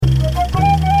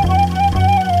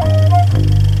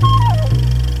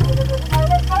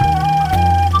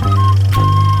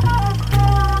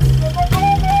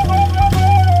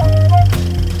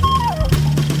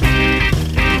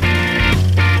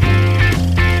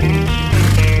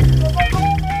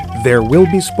There will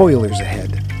be spoilers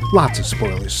ahead. Lots of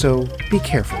spoilers, so be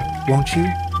careful, won't you?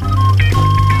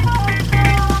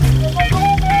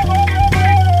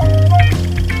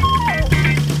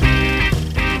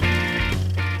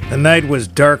 The night was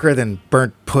darker than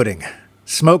burnt pudding.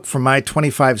 Smoke from my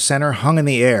 .25 center hung in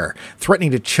the air, threatening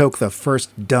to choke the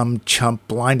first dumb chump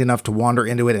blind enough to wander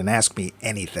into it and ask me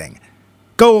anything.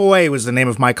 Go Away was the name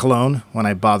of my cologne when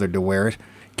I bothered to wear it.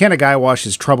 Can't a guy wash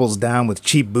his troubles down with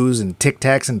cheap booze and Tic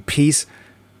Tacs in peace?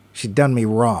 She'd done me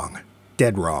wrong,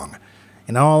 dead wrong,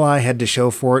 and all I had to show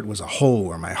for it was a hole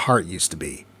where my heart used to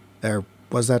be. Or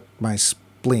was that my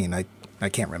spleen? I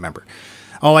can't remember.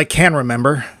 All I can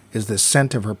remember is the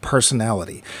scent of her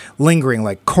personality, lingering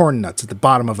like corn nuts at the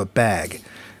bottom of a bag.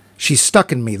 She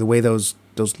stuck in me the way those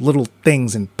little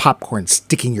things in popcorn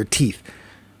stick in your teeth.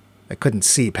 I couldn't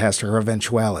see past her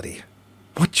eventuality.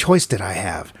 What choice did I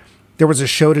have? There was a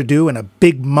show to do and a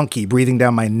big monkey breathing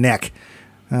down my neck.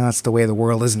 That's the way of the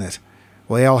world, isn't it?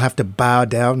 We all have to bow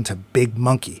down to Big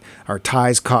Monkey, our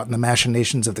ties caught in the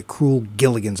machinations of the cruel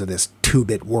Gilligans of this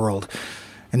two-bit world.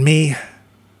 And me,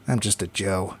 I'm just a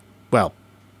Joe. Well,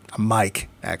 a Mike,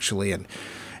 actually. And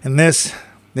this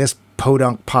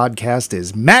podunk podcast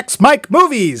is Max Mike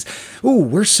Movies. Ooh,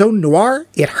 we're so noir,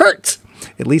 it hurts.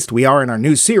 At least we are in our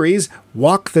new series,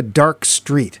 Walk the Dark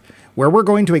Street, where we're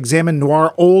going to examine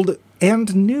noir old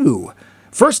and new.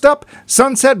 First up,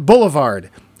 Sunset Boulevard.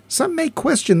 Some may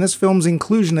question this film's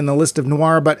inclusion in the list of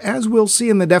noir, but as we'll see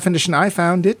in the definition I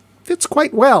found, it fits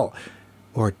quite well.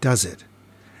 Or does it?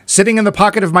 Sitting in the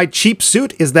pocket of my cheap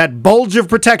suit is that bulge of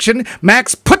protection.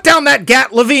 Max, put down that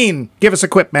Gat Levine. Give us a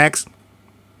quip, Max.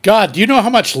 God, do you know how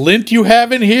much lint you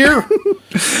have in here?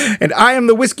 And I am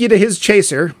the whiskey to his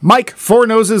chaser, Mike Four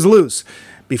Noses Loose.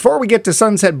 Before we get to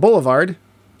Sunset Boulevard,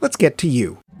 let's get to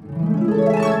you.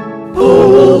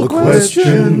 Poll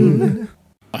question.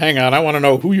 Hang on, I want to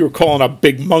know who you're calling a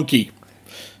big monkey.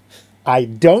 I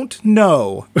don't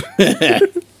know.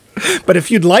 But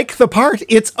if you'd like the part,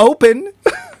 it's open.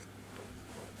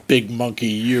 Big monkey,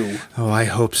 you. Oh, I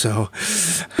hope so.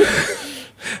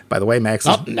 By the way, Max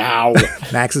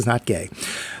is not gay.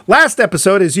 Last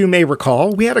episode, as you may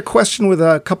recall, we had a question with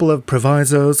a couple of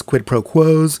provisos, quid pro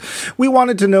quos. We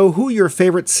wanted to know who your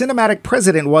favorite cinematic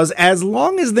president was, as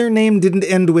long as their name didn't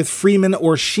end with Freeman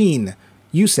or Sheen.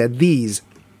 You said these.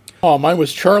 Oh, mine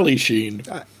was Charlie Sheen.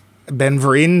 Ben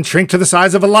Vereen, shrink to the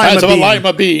size of a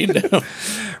lima bean.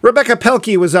 Rebecca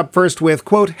Pelkey was up first with,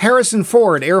 quote, Harrison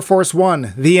Ford, Air Force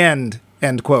One, the end,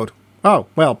 end quote. Oh,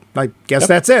 well, I guess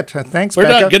that's it. Thanks, We're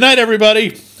Becca. done. Good night,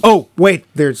 everybody. Oh, wait,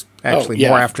 there's actually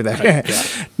more after that. Right,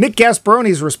 yeah. Nick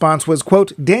Gasparoni's response was,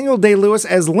 quote, Daniel Day-Lewis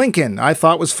as Lincoln, I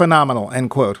thought was phenomenal, end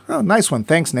quote. Oh, nice one.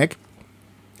 Thanks, Nick.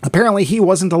 Apparently, he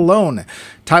wasn't alone.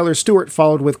 Tyler Stewart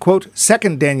followed with, quote,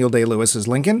 second Daniel Day-Lewis as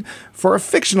Lincoln for a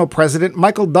fictional president,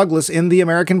 Michael Douglas in The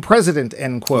American President,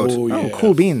 end quote. Oh, yeah. Oh,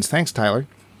 cool beans. Thanks, Tyler.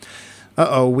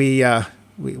 Uh-oh, we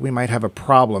might have a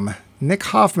problem. Nick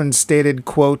Hoffman stated,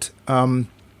 quote, in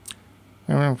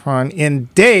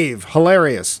Dave,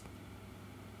 hilarious.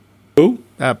 Who?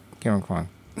 Kevin Kwan.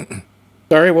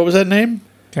 Sorry, what was that name?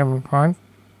 Kevin Kwan?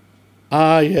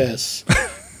 Ah, yes.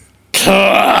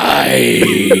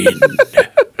 Klein.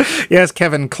 Yes,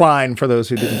 Kevin Kline, for those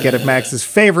who didn't get it, Max's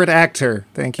favorite actor.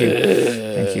 Thank you.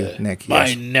 Thank you, Nick.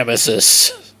 My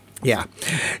nemesis. Yeah.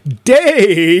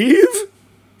 Dave!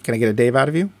 Can I get a Dave out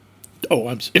of you? Oh,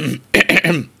 I'm...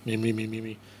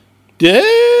 me.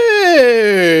 Dave!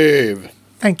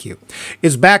 Thank you.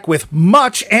 Is back with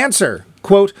much answer.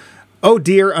 Quote, oh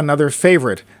dear, another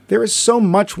favorite. There is so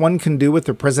much one can do with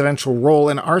the presidential role,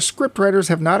 and our scriptwriters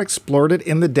have not explored it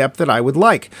in the depth that I would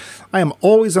like. I am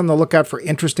always on the lookout for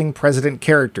interesting president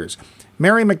characters.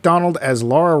 Mary McDonnell as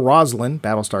Laura Roslin,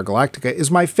 Battlestar Galactica, is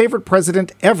my favorite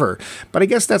president ever, but I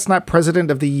guess that's not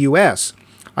president of the U.S.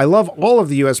 I love all of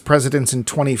the U.S. presidents in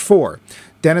 24.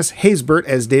 Dennis Haysbert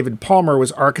as David Palmer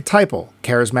was archetypal,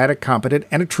 charismatic, competent,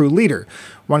 and a true leader.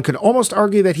 One could almost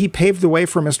argue that he paved the way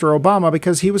for Mr. Obama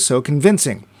because he was so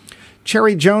convincing.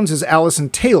 Cherry Jones as Allison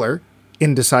Taylor,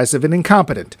 indecisive and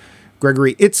incompetent.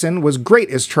 Gregory Itzin was great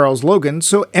as Charles Logan,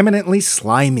 so eminently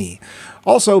slimy.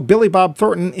 Also, Billy Bob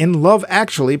Thornton in Love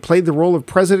Actually played the role of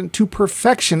president to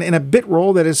perfection in a bit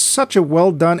role that is such a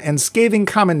well-done and scathing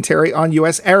commentary on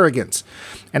U.S. arrogance.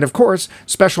 And of course,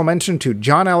 special mention to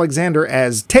John Alexander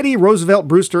as Teddy Roosevelt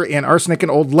Brewster in Arsenic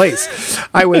and Old Lace.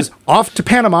 I was off to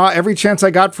Panama every chance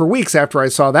I got for weeks after I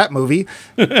saw that movie.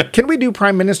 Can we do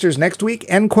prime ministers next week?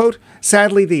 End quote.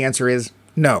 Sadly, the answer is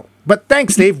no. But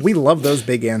thanks, Dave. We love those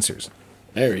big answers.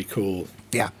 Very cool.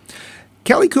 Yeah.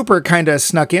 Kelly Cooper kind of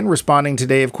snuck in, responding to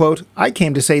Dave, quote, I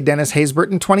came to say Dennis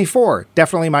Haysbert in 24.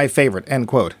 Definitely my favorite, end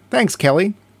quote. Thanks,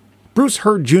 Kelly. Bruce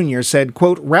Hurd Jr. said,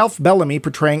 quote, Ralph Bellamy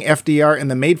portraying FDR in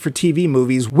the made-for-TV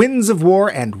movies Winds of War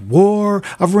and War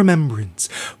of Remembrance.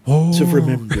 War of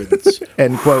Remembrance.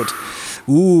 End quote.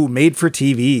 Ooh, made for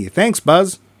TV. Thanks,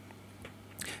 Buzz.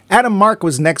 Adam Mark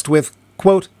was next with,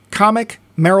 quote, comic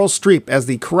Meryl Streep as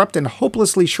the corrupt and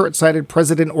hopelessly short-sighted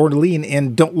President Orlean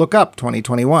in Don't Look Up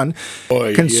 2021,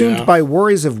 consumed by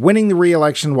worries of winning the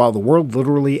re-election while the world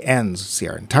literally ends. See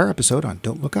our entire episode on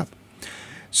Don't Look Up.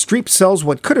 Streep sells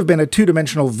what could have been a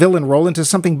two-dimensional villain role into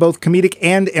something both comedic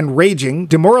and enraging,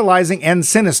 demoralizing and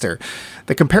sinister.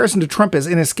 The comparison to Trump is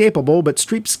inescapable, but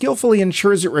Streep skillfully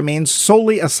ensures it remains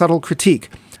solely a subtle critique.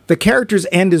 The character's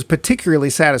end is particularly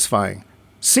satisfying.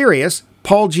 Serious,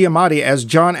 Paul Giamatti as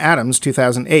John Adams,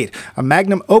 2008, a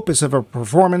magnum opus of a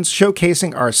performance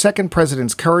showcasing our second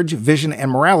president's courage, vision,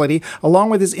 and morality, along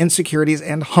with his insecurities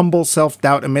and humble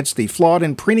self-doubt amidst the flawed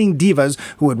and preening divas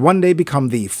who would one day become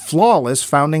the flawless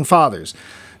founding fathers.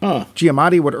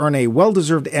 Giamatti would earn a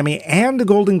well-deserved Emmy and a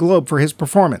Golden Globe for his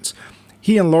performance.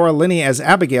 He and Laura Linney as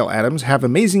Abigail Adams have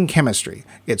amazing chemistry.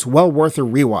 It's well worth a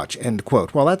rewatch, end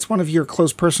quote. Well, that's one of your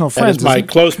close personal friends, That is my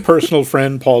close personal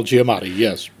friend, Paul Giamatti,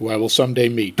 yes, who I will someday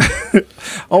meet.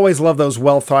 Always love those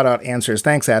well-thought-out answers.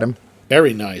 Thanks, Adam.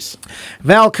 Very nice.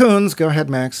 Val Coons. Go ahead,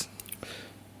 Max.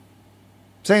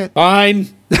 Say it.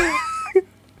 Fine.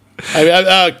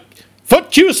 Foot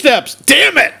Q steps.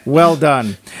 Damn it. Well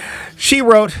done. She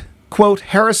wrote, quote,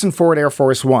 Harrison Ford Air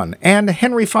Force One, and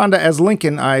Henry Fonda as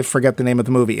Lincoln, I forget the name of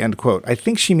the movie, end quote. I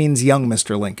think she means young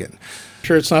Mr. Lincoln.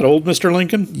 Sure it's not old Mr.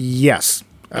 Lincoln? Yes.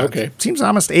 Okay. Seems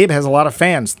Honest Abe has a lot of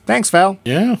fans. Thanks, Val.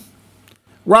 Yeah.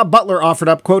 Rob Butler offered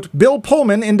up, quote, Bill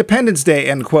Pullman, Independence Day,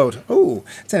 end quote. Oh,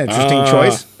 it's an interesting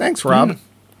choice. Thanks, Rob.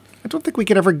 I don't think we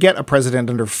could ever get a president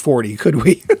under 40, could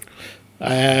we?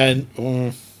 And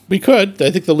we could.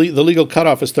 I think the legal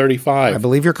cutoff is 35. I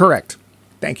believe you're correct.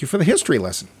 Thank you for the history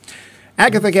lesson.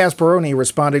 Agatha Gasparoni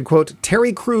responded, quote,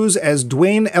 Terry Crews as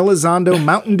Dwayne Elizondo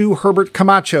Mountain Dew Herbert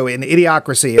Camacho in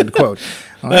Idiocracy, end quote.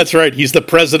 That's right. He's the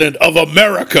president of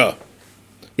America.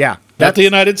 Yeah. Not the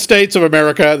United States of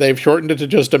America. They've shortened it to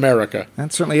just America.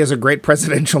 That certainly is a great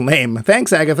presidential name.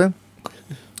 Thanks, Agatha.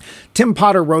 Tim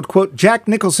Potter wrote, quote, Jack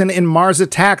Nicholson in Mars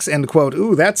Attacks, end quote.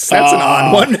 Ooh, that's an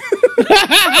odd one.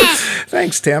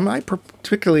 Thanks, Tim. I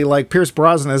particularly like Pierce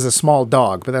Brosnan as a small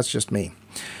dog, but that's just me.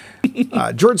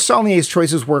 George Saulnier's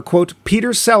choices were, quote,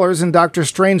 Peter Sellers in Dr.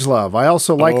 Strangelove. I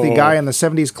also like the guy in the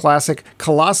 70s classic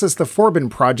Colossus the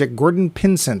Forbin Project, Gordon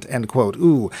Pinsent, end quote.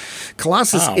 Ooh,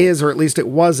 Colossus is, or at least it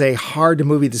was, a hard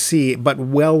movie to see, but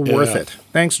well worth it.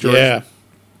 Thanks, George. Yeah.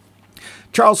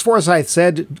 Charles Forsyth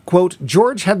said, quote,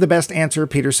 George had the best answer,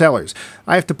 Peter Sellers.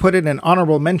 I have to put in an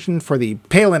honorable mention for the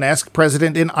Palin-esque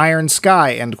president in Iron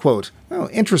Sky, end quote. Oh,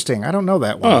 interesting. I don't know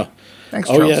that one. Thanks,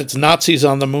 Charles. Oh, yeah, it's Nazis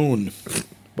on the moon.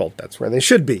 Well, that's where they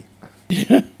should be.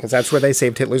 Because that's where they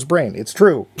saved Hitler's brain. It's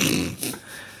true.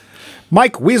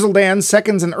 Mike Weaseldan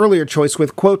seconds an earlier choice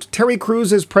with, quote, Terry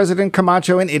Crews as President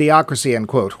Camacho in Idiocracy, end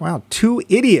quote. Wow, 2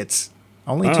 idiots.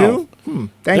 Only 2?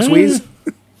 Thanks, Weez.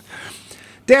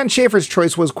 Dan Schaefer's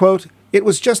choice was, quote, it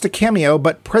was just a cameo,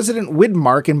 but President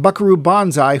Widmark in Buckaroo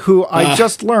Banzai, who I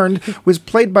just learned was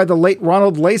played by the late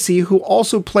Ronald Lacey, who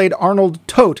also played Arnold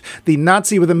Tote, the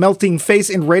Nazi with a melting face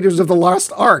in Raiders of the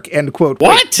Lost Ark, end quote.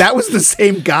 What? Wait, that was the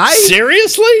same guy?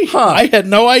 Seriously? Huh. I had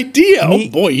no idea. Oh,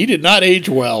 boy, he did not age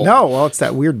well. No, well, it's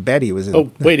that weird bed he was in.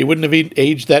 Oh, wait, he wouldn't have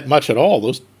aged that much at all.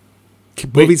 Those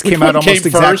movies came out almost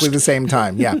exactly first? the same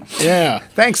time. Yeah. Yeah.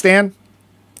 Thanks, Dan.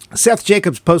 Seth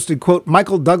Jacobs posted, quote,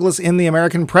 Michael Douglas in The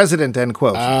American President, end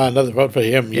quote. Another vote for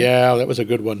him. Yeah, that was a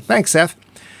good one. Thanks, Seth.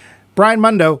 Brian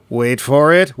Mundo, wait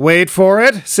for it,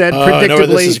 said predictably. I know where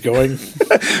this is going.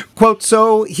 Quote,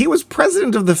 so he was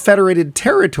president of the Federated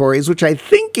Territories, which I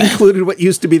think included what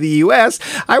used to be the U.S.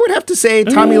 I would have to say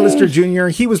Tommy Lister Jr.,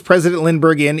 he was President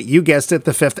Lindbergh in, you guessed it,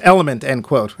 The Fifth Element, end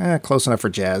quote. Close enough for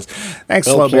jazz. Thanks,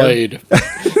 Well Slowbear.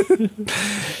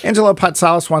 played. Angelo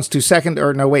Patsalis wants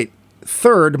to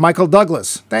third Michael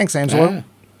Douglas. Thanks, Angelo.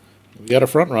 We got a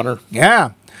front runner.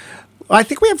 Yeah. I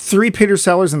think we have 3 Peter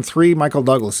Sellers and 3 Michael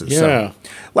Douglases. Yeah. So.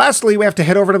 Lastly, we have to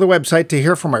head over to the website to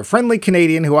hear from our friendly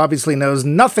Canadian who obviously knows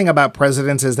nothing about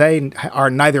presidents as they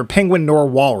are neither penguin nor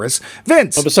walrus.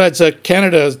 Vince. Well, besides,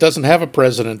 Canada doesn't have a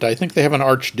president. I think they have an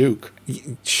archduke.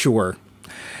 Sure.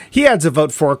 He adds a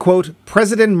vote for, quote,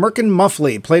 President Merkin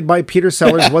Muffley, played by Peter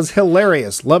Sellers, was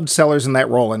hilarious. Loved Sellers in that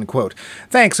role, end quote.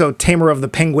 Thanks, O Tamer of the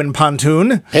Penguin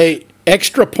Pontoon. Hey,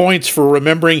 extra points for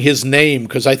remembering his name,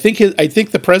 because I think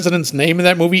the president's name in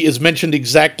that movie is mentioned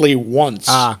exactly once.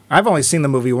 I've only seen the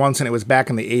movie once, and it was back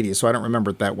in the 80s, so I don't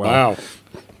remember it that well. Wow.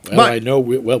 Well, But I know.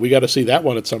 We got to see that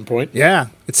one at some point. yeah,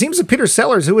 it seems that Peter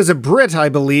Sellers, who is a Brit, I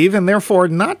believe, and therefore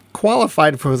not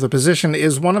qualified for the position,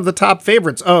 is one of the top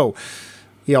favorites. Oh,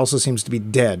 he also seems to be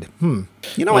dead.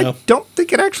 You know, I don't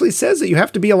think it actually says that you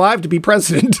have to be alive to be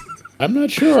president. I'm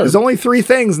not sure. There's only 3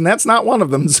 things, and that's not one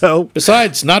of them, so...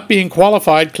 Besides, not being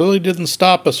qualified clearly didn't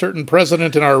stop a certain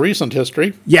president in our recent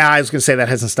history. Yeah, I was going to say that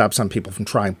hasn't stopped some people from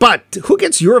trying. But who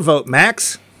gets your vote,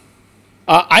 Max?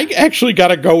 I actually got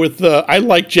to go with I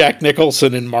like Jack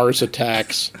Nicholson in Mars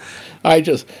Attacks.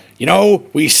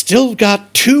 We still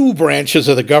got 2 branches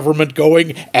of the government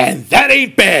going, and that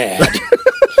ain't bad.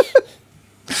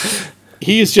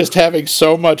 He's just having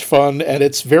so much fun, and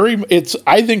it's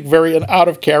I think, very an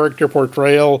out-of-character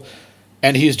portrayal,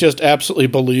 and he's just absolutely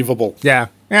believable. Yeah,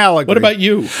 I'll agree. What about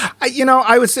you?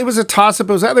 It was a toss-up.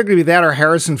 It was either going to be that or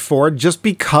Harrison Ford, just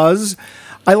because...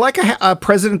 I like a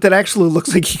president that actually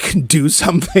looks like he can do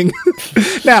something.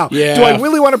 Now, do I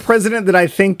really want a president that I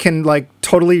think can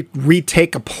totally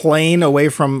retake a plane away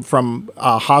from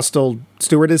hostile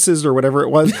stewardesses or whatever it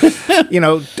was?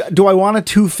 Do I want a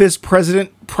 2-fist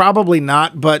president? Probably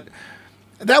not, but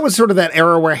that was sort of that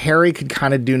era where Harry could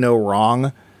kind of do no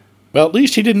wrong. Well, at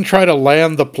least he didn't try to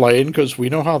land the plane, because we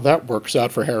know how that works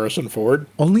out for Harrison Ford.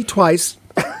 Only twice.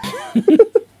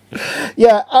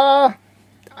 Yeah,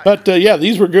 But,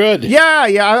 these were good. Yeah.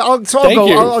 Thank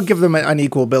you. I'll give them an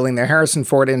equal billing there. Harrison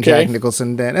Ford and Jack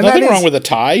Nicholson. And nothing wrong with a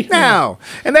tie. No.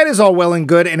 And that is all well and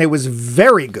good, and it was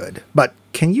very good. But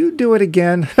can you do it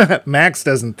again? Max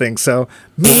doesn't think so.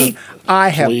 Me, I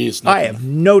have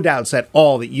no doubts at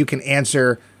all that you can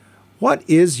answer, what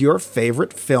is your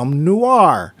favorite film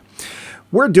noir?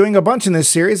 We're doing a bunch in this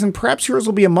series, and perhaps yours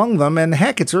will be among them. And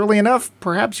heck, it's early enough.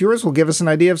 Perhaps yours will give us an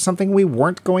idea of something we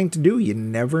weren't going to do. You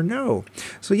never know.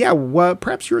 So yeah,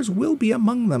 perhaps yours will be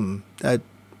among them.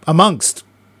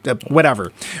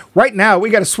 Whatever. Right now, we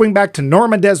got to swing back to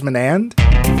Norma Desmond and...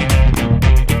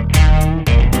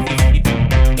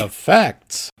 The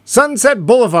facts. Sunset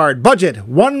Boulevard, budget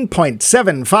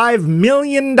 $1.75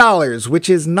 million, which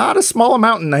is not a small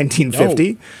amount in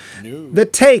 1950. No. The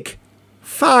take...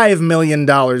 $5 million,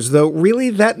 though really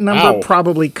that number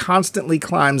probably constantly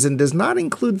climbs and does not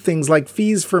include things like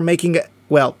fees for making it.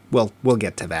 Well, we'll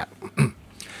get to that.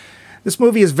 This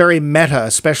movie is very meta,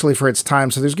 especially for its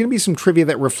time, so there's going to be some trivia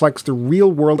that reflects the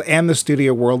real world and the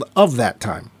studio world of that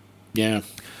time. Yeah.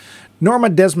 Norma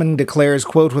Desmond declares,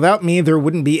 quote, "Without me, there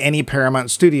wouldn't be any Paramount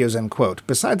Studios," end quote.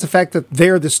 Besides the fact that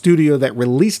they're the studio that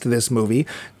released this movie,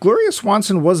 Gloria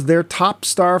Swanson was their top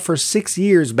star for 6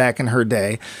 years back in her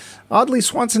day. Oddly,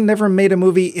 Swanson never made a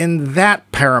movie in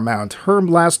that Paramount. Her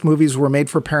last movies were made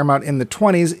for Paramount in the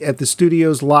 20s at the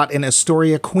studio's lot in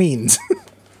Astoria, Queens.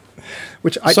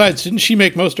 Besides, didn't she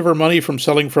make most of her money from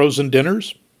selling frozen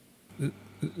dinners?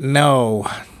 No,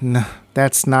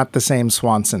 that's not the same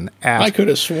Swanson. I could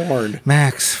have sworn.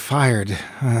 Max, fired.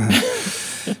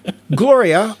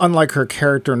 Gloria, unlike her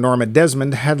character Norma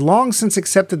Desmond, had long since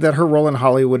accepted that her role in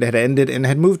Hollywood had ended and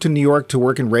had moved to New York to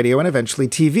work in radio and eventually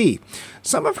TV.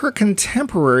 Some of her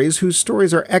contemporaries, whose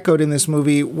stories are echoed in this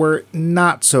movie, were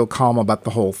not so calm about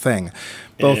the whole thing.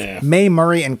 Both Mae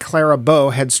Murray and Clara Bow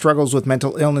had struggles with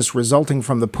mental illness resulting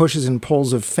from the pushes and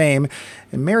pulls of fame,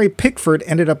 and Mary Pickford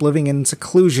ended up living in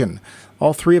seclusion.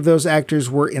 All 3 of those actors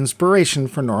were inspiration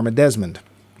for Norma Desmond.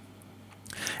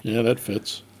 Yeah, that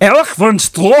fits. Erich von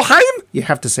Stroheim? You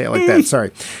have to say it like that,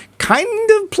 sorry. Kind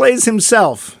of plays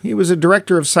himself. He was a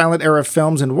director of silent-era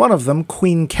films, and one of them,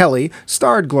 Queen Kelly,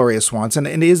 starred Gloria Swanson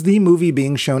and is the movie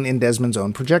being shown in Desmond's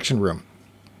own projection room.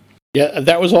 Yeah,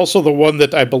 that was also the one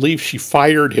that I believe she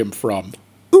fired him from.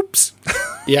 Oops.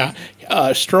 Yeah.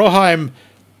 Stroheim,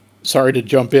 sorry to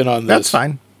jump in on this. That's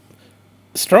fine.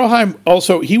 Stroheim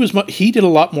also, he did a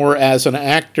lot more as an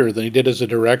actor than he did as a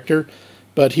director.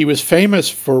 But he was famous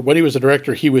for, when he was a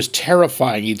director, he was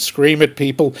terrifying. He'd scream at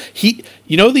people. The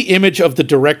image of the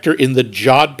director in the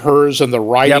jodhpurs and the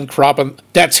riding crop, and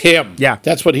that's him. Yeah.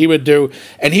 That's what he would do.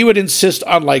 And he would insist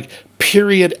on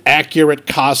period-accurate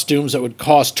costumes that would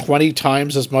cost 20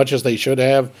 times as much as they should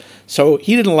have. So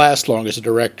he didn't last long as a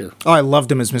director. Oh, I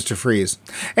loved him as Mr. Freeze.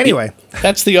 Anyway.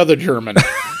 That's the other German.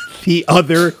 The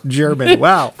other German.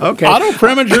 Wow. Okay. Otto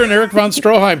Preminger and Erich von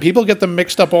Stroheim. People get them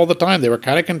mixed up all the time. They were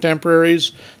kind of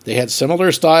contemporaries. They had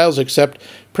similar styles, except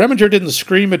Preminger didn't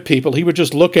scream at people. He would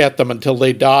just look at them until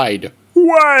they died.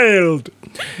 Wild.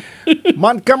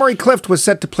 Montgomery Clift was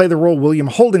set to play the role William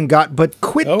Holden got, but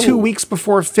quit 2 weeks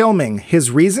before filming.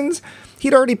 His reasons?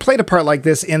 He'd already played a part like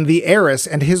this in The Heiress,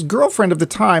 and his girlfriend of the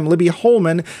time, Libby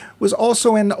Holman, was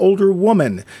also an older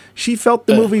woman. She felt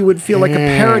the movie would feel like a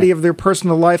parody of their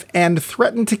personal life and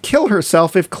threatened to kill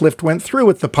herself if Clift went through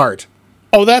with the part.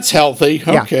 Oh, that's healthy.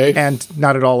 Okay. Yeah, and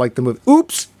not at all like the movie.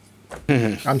 Oops.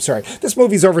 I'm sorry. This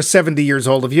movie's over 70 years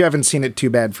old. If you haven't seen it, too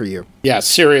bad for you. Yeah,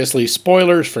 seriously.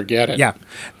 Spoilers, forget it. Yeah.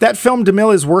 That film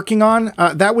DeMille is working on,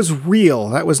 that was real.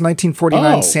 That was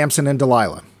 1949 Oh. Samson and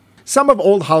Delilah. Some of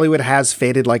old Hollywood has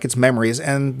faded like its memories,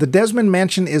 and the Desmond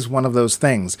Mansion is one of those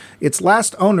things. Its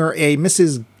last owner, a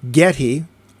Mrs. Getty,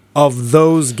 of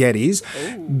those Gettys,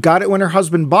 got it when her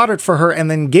husband bought it for her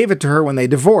and then gave it to her when they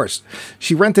divorced.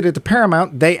 She rented it to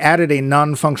Paramount, they added a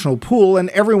non-functional pool, and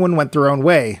everyone went their own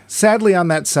way. Sadly, on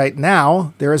that site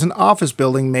now, there is an office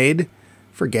building made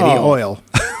for Getty Oil.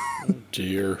 Oh,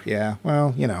 dear. Yeah,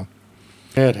 well, you know.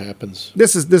 It happens.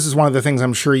 This is one of the things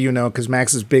I'm sure you know because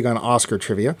Max is big on Oscar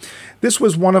trivia. This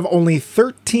was one of only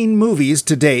 13 movies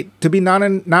to date to be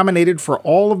nominated for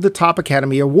all of the top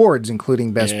Academy Awards,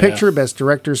 including Best Picture, Best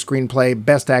Director, Screenplay,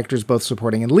 Best Actors, both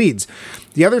supporting and leads.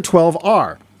 The other 12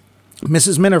 are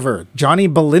Mrs. Miniver, Johnny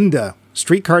Belinda,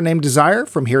 Streetcar Named Desire,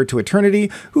 From Here to Eternity,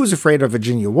 Who's Afraid of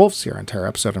Virginia Woolf, see our entire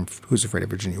episode on Who's Afraid of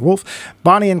Virginia Woolf,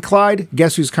 Bonnie and Clyde,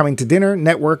 Guess Who's Coming to Dinner,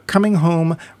 Network, Coming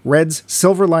Home, Red's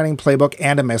Silver Lining Playbook,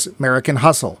 and American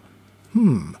Hustle.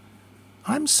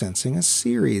 I'm sensing a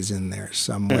series in there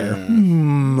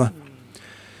somewhere.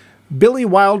 Billy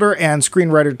Wilder and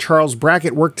screenwriter Charles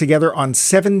Brackett worked together on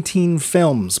 17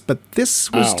 films, but this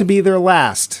was to be their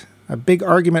last. A big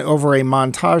argument over a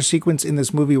montage sequence in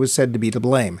this movie was said to be to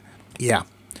blame. Yeah.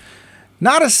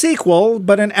 Not a sequel,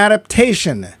 but an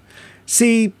adaptation.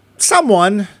 See,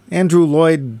 someone, Andrew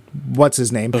Lloyd, what's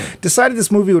his name, decided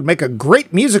this movie would make a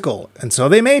great musical, and so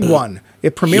they made one.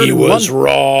 It premiered He was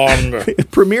wrong. It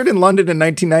premiered in London in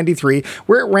 1993,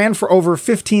 where it ran for over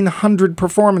 1,500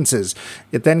 performances.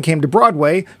 It then came to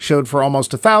Broadway, showed for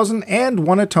almost 1,000, and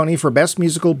won a Tony for Best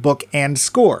Musical, Book, and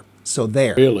Score. So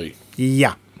there. Really?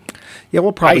 Yeah. Yeah,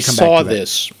 we'll probably come back to that. I saw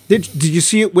this. Did you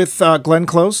see it with Glenn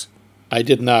Close? I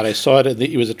did not. I saw it.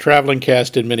 It was a traveling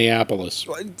cast in Minneapolis.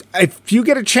 If you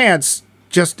get a chance,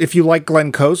 just if you like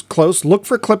Glenn Close, look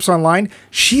for clips online.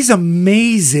 She's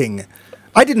amazing.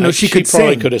 I didn't know she could sing. She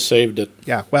probably could have saved it.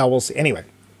 Yeah, well, we'll see. Anyway.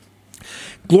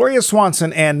 Gloria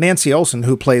Swanson and Nancy Olson,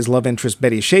 who plays love interest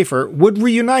Betty Schaefer, would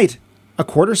reunite a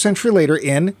quarter century later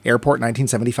in Airport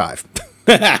 1975.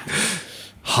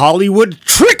 Hollywood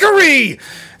trickery!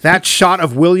 That shot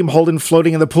of William Holden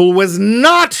floating in the pool was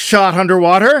not shot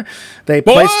underwater. They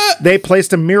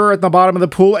placed a mirror at the bottom of the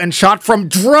pool and shot from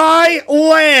dry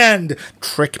land.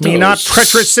 Trick me not,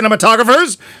 treacherous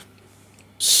cinematographers.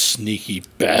 Sneaky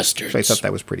bastards. So I thought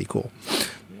that was pretty cool.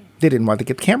 They didn't want to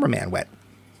get the cameraman wet.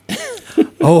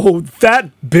 Oh, that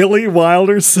Billy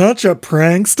Wilder, such a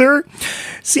prankster.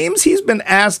 Seems he's been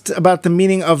asked about the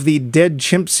meaning of the dead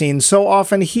chimp scene so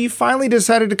often he finally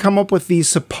decided to come up with the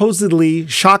supposedly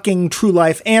shocking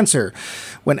true-life answer.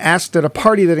 When asked at a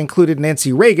party that included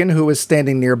Nancy Reagan, who was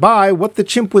standing nearby, what the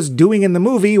chimp was doing in the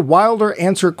movie, Wilder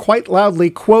answered quite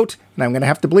loudly, quote, and I'm going to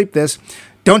have to bleep this,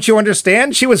 "Don't you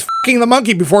understand? She was f***ing the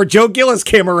monkey before Joe Gillis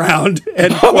came around."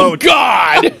 End quote. Oh,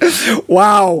 God!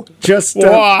 Wow. Just,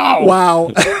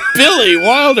 wow. Billy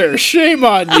Wilder, shame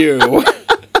on you.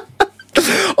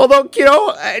 Although, you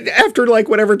know, after like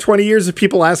whatever 20 years of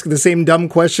people asking the same dumb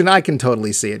question, I can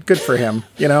totally see it. Good for him,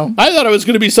 you know? I thought it was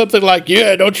going to be something like,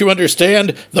 yeah, don't you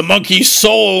understand? The monkey's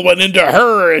soul went into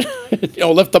her and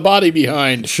left the body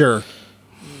behind. Sure.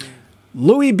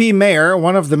 Louis B. Mayer,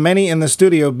 one of the many in the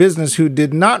studio business who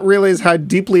did not realize how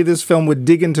deeply this film would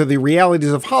dig into the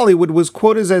realities of Hollywood, was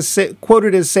quoted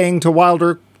as saying to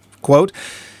Wilder, quote,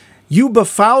 "You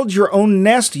befouled your own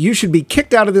nest. You should be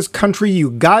kicked out of this country,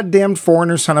 you goddamned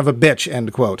foreigner son of a bitch,"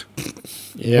 end quote.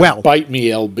 Yeah, well, bite me,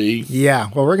 LB. Yeah,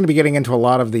 well, we're going to be getting into a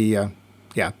lot of the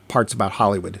parts about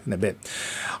Hollywood in a bit.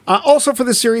 Also for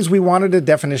the series, we wanted a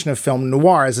definition of film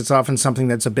noir, as it's often something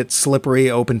that's a bit slippery,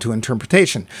 open to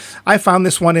interpretation. I found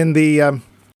this one in the, what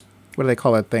do they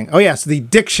call that thing? Oh, yes, the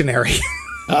dictionary.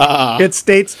 It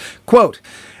states, quote,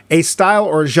 "A style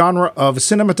or genre of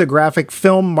cinematographic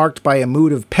film marked by a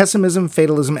mood of pessimism,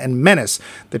 fatalism, and menace.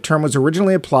 The term was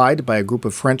originally applied by a group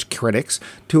of French critics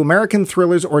to American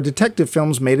thrillers or detective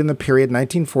films made in the period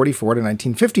 1944 to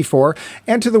 1954,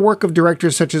 and to the work of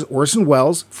directors such as Orson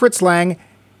Welles, Fritz Lang,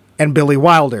 and Billy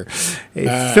Wilder.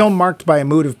 A film marked by a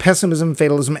mood of pessimism,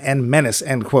 fatalism, and menace,"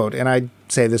 end quote. And I'd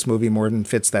say this movie more than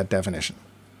fits that definition.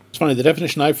 It's funny, the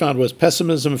definition I found was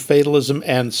pessimism, fatalism,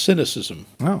 and cynicism.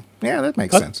 Oh, yeah, that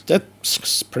makes sense.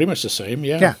 That's pretty much the same,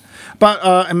 yeah. Yeah.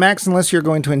 But, Max, unless you're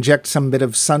going to inject some bit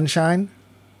of sunshine?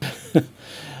 There's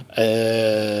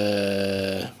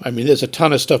a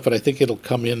ton of stuff, but I think it'll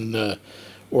come in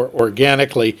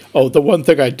organically. Oh, the one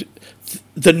thing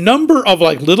the number of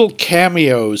like little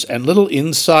cameos and little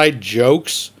inside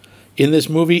jokes in this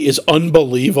movie is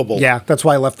unbelievable. Yeah, that's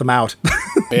why I left them out.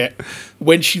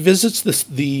 When she visits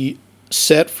the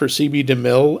set for CB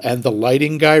DeMille and the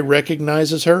lighting guy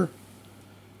recognizes her,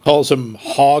 calls him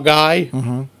Hog Eye.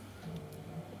 Mm-hmm.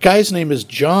 Guy's name is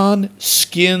John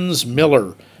Skins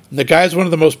Miller. And the guy's one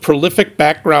of the most prolific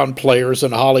background players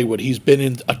in Hollywood. He's been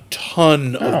in a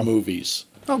ton of movies.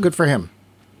 Oh, good for him.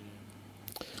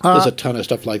 There's a ton of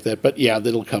stuff like that, but yeah,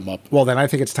 that'll come up. Well, then I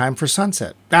think it's time for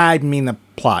Sunset. I mean the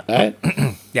plot. Right?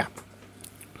 Yeah.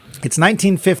 It's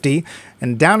 1950,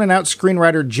 and down-and-out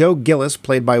screenwriter Joe Gillis,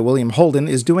 played by William Holden,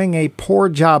 is doing a poor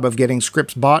job of getting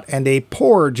scripts bought and a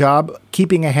poor job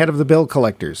keeping ahead of the bill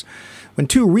collectors. When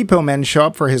two repo men show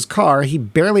up for his car, he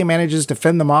barely manages to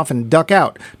fend them off and duck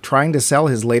out, trying to sell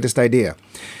his latest idea.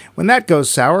 When that goes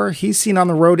sour, he's seen on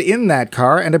the road in that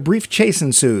car, and a brief chase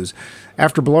ensues.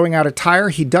 After blowing out a tire,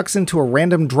 he ducks into a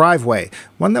random driveway,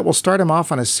 one that will start him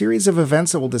off on a series of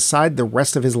events that will decide the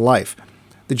rest of his life.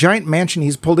 The giant mansion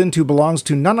he's pulled into belongs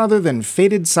to none other than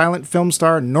fated silent film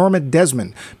star Norma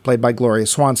Desmond, played by Gloria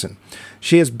Swanson.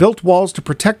 She has built walls to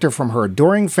protect her from her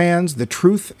adoring fans, the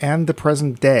truth, and the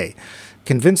present day.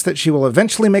 Convinced that she will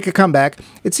eventually make a comeback,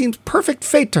 it seems perfect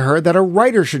fate to her that a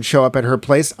writer should show up at her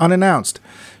place unannounced.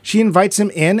 She invites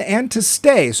him in and to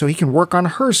stay so he can work on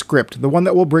her script, the one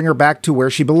that will bring her back to where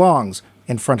she belongs,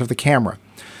 in front of the camera.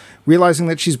 Realizing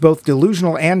that she's both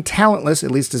delusional and talentless, at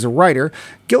least as a writer,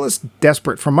 Gillis,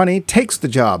 desperate for money, takes the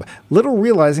job, little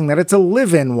realizing that it's a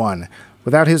live-in one.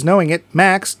 Without his knowing it,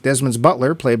 Max, Desmond's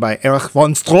butler, played by Erich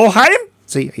von Stroheim,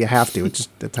 see, you have to,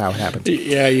 that's how it happens.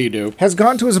 Yeah, you do. Has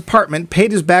gone to his apartment,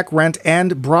 paid his back rent,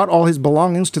 and brought all his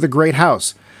belongings to the great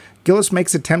house. Gillis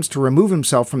makes attempts to remove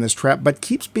himself from this trap, but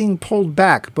keeps being pulled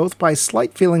back, both by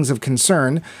slight feelings of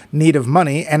concern, need of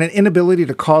money, and an inability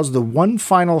to cause the one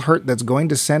final hurt that's going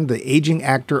to send the aging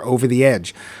actor over the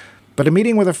edge. But a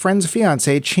meeting with a friend's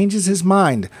fiancée changes his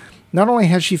mind. Not only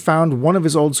has she found one of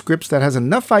his old scripts that has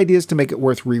enough ideas to make it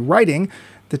worth rewriting,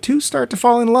 the two start to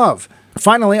fall in love.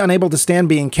 Finally, unable to stand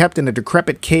being kept in a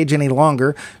decrepit cage any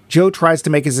longer, Joe tries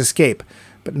to make his escape.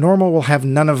 But Norma will have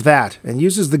none of that, and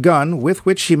uses the gun, with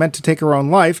which she meant to take her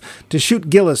own life, to shoot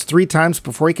Gillis 3 times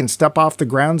before he can step off the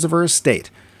grounds of her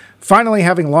estate. Finally,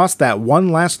 having lost that one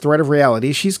last thread of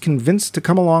reality, she's convinced to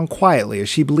come along quietly, as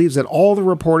she believes that all the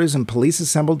reporters and police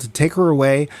assembled to take her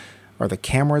away are the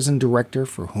cameras and director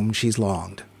for whom she's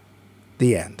longed.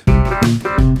 The end.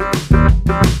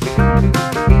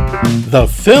 The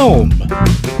film.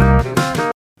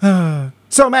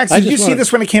 So, Max, did you see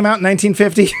this when it came out in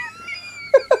 1950?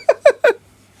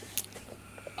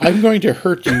 I'm going to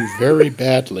hurt you very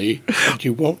badly, and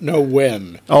you won't know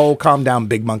when. Oh, calm down,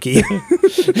 big monkey.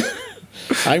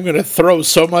 I'm going to throw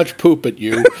so much poop at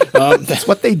you. That's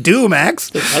what they do,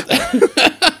 Max.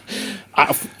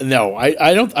 No,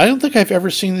 I don't think I've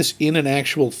ever seen this in an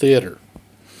actual theater.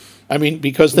 I mean,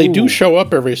 because they do show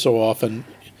up every so often.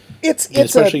 It's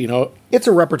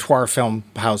a repertoire film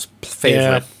house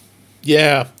favorite.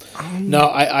 Yeah. No,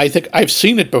 I think I've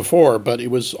seen it before, but it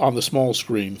was on the small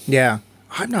screen. Yeah.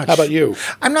 I'm not. How about you?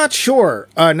 I'm not sure.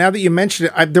 Now that you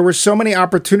mentioned it, there were so many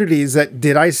opportunities that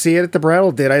did I see it at the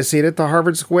Brattle? Did I see it at the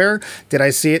Harvard Square? Did I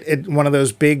see it at one of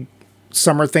those big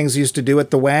summer things used to do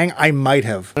at the Wang? I might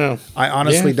have. Oh, I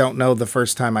honestly don't know the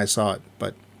first time I saw it,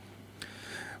 but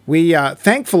we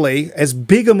thankfully, as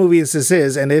big a movie as this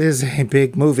is, and it is a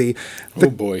big movie,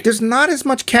 there's not as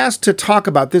much cast to talk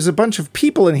about. There's a bunch of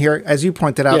people in here, as you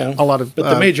pointed out, a lot of...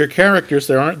 But the major characters,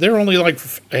 they're only like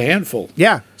a handful.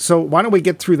 Yeah, so why don't we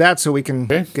get through that so we can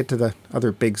get to the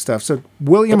other big stuff. So,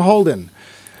 William Holden.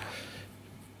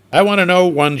 I want to know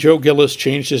when Joe Gillis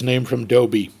changed his name from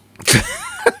Dobie.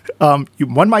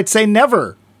 One might say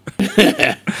never.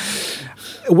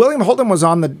 William Holden was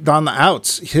on the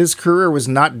outs. His career was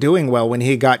not doing well when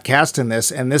he got cast in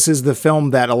this, and this is the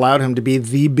film that allowed him to be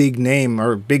the big name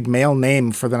or big male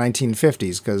name for the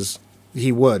 1950s, because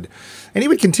he would. And he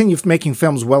would continue making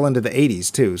films well into the 80s,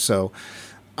 too. So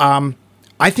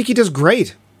I think he does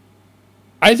great.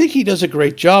 I think he does a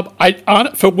great job.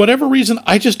 For whatever reason,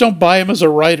 I just don't buy him as a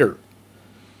writer.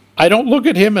 I don't look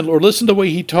at him or listen to the way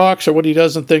he talks or what he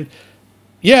does and think,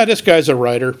 yeah, this guy's a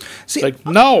writer. See,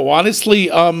 no, honestly,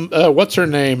 what's her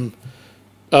name?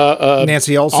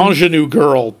 Nancy Olson? Ingenue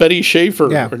girl, Betty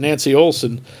Schaefer, or Nancy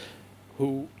Olson,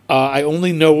 who I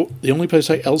only know, the only place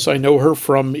else I know her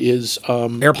from is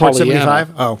Airport Pollyanna.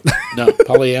 75? Oh. No,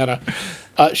 Pollyanna.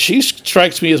 She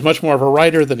strikes me as much more of a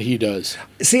writer than he does.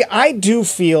 See, I do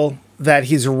feel that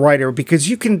he's a writer because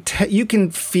you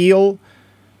can feel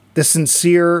the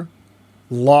sincere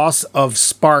loss of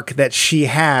spark that she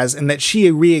has and that she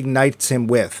reignites him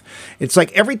with. It's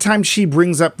like every time she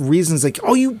brings up reasons like,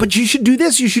 but you should do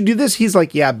this, you should do this. He's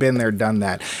like, yeah, been there, done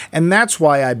that. And that's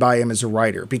why I buy him as a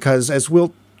writer, because as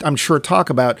we'll, I'm sure, talk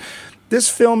about, this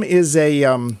film is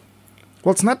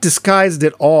it's not disguised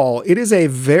at all. It is a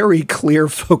very clear,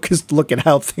 focused look at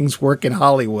how things work in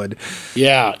Hollywood.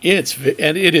 Yeah,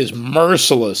 it is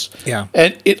merciless. Yeah.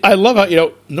 And I love how,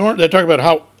 they talk about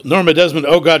how Norma Desmond,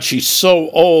 oh God, she's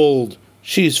so old.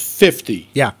 She's 50.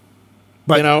 Yeah.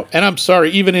 But, and I'm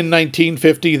sorry, even in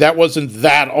 1950, that wasn't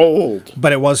that old.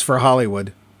 But it was for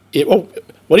Hollywood. What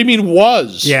do you mean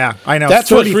was? Yeah, I know. That's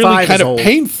what's really kind of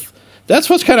painful. That's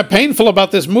what's kind of painful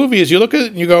about this movie is you look at it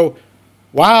and you go,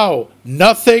 wow,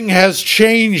 nothing has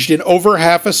changed in over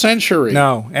half a century.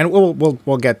 No, and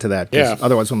we'll get to that. Yeah.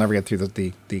 Otherwise, we'll never get through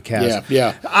the cast.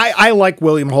 Yeah. I like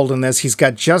William Holt in this. He's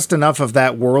got just enough of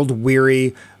that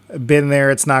world-weary, been there,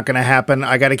 it's not going to happen,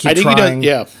 I got to keep trying. He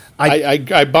does, yeah.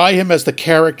 I buy him as the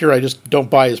character. I just don't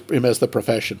buy him as the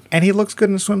profession. And he looks good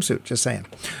in a swimsuit, just saying.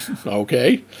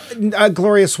 Okay.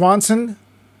 Gloria Swanson.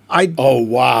 Oh,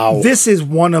 wow. This is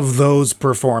one of those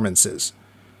performances.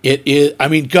 It is. I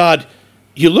mean, God,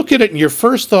 you look at it and your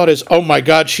first thought is, oh my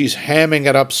God, she's hamming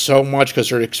it up so much because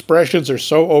her expressions are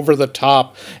so over the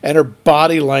top and her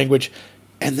body language.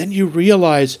 And then you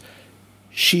realize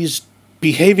she's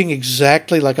behaving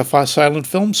exactly like a silent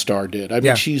film star did. I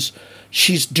mean,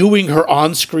 she's doing her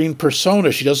on-screen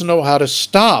persona. She doesn't know how to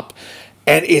stop.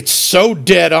 And it's so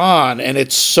dead on and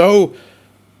it's so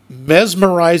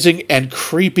mesmerizing and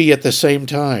creepy at the same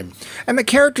time. And the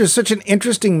character is such an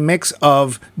interesting mix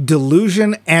of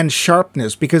delusion and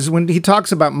sharpness, because when he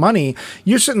talks about money,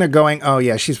 you're sitting there going, oh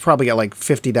yeah, she's probably got like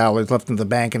 $50 left in the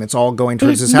bank and it's all going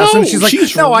towards this house. And she's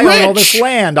like, no, I own all this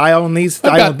land. I own these.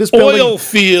 I own this building. Oil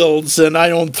fields, and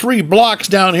I own 3 blocks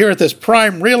down here at this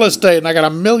prime real estate, and I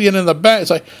got $1 million in the bank.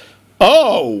 It's like,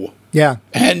 oh. Yeah.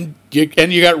 And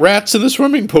you got rats in the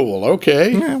swimming pool.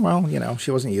 Okay. Yeah, well,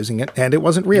 she wasn't using it, and it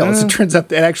wasn't real. As it turns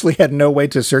out, it actually had no way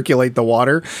to circulate the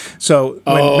water. So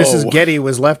when Mrs. Getty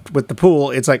was left with the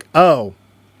pool, it's like, oh,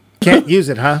 can't use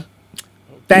it, huh?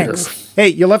 Thanks. Hey,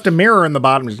 you left a mirror in the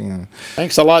bottom.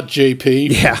 Thanks a lot, JP.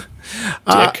 Yeah.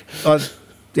 Dick.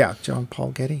 Yeah, John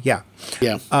Paul Getty. Yeah.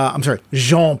 Yeah. I'm sorry,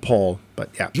 Jean-Paul, but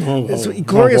yeah.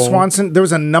 Gloria Swanson, there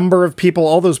was a number of people,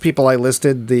 all those people I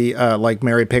listed, the like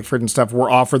Mary Pickford and stuff, were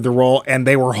offered the role, and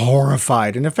they were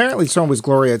horrified. And apparently so was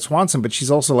Gloria Swanson, but she's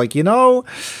also like,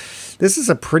 this is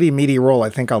a pretty meaty role. I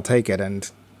think I'll take it. And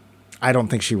I don't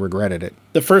think she regretted it.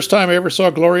 The first time I ever saw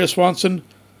Gloria Swanson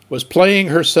was playing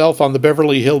herself on the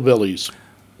Beverly Hillbillies.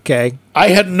 Okay. I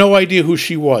had no idea who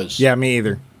she was. Yeah, me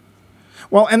either.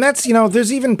 Well, and that's,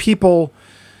 there's even people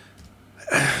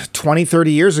 20,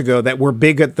 30 years ago that were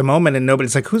big at the moment, and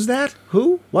nobody's like, who's that?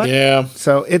 Who? What? Yeah.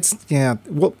 So it's, yeah.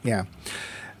 Well, yeah.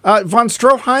 Von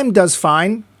Stroheim does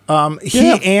fine.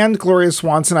 He and Gloria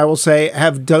Swanson, I will say,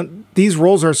 have done, these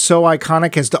roles are so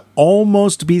iconic as to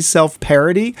almost be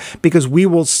self-parody, because we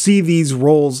will see these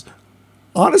roles,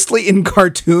 honestly, in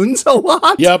cartoons a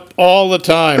lot. Yep, all the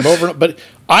time. But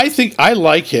I think I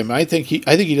like him. I think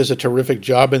he does a terrific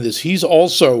job in this. He's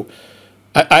also,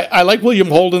 I like William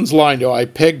Holden's line, though. I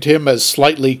pegged him as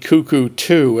slightly cuckoo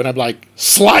too, and I'm like,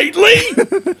 slightly?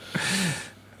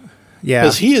 Yeah,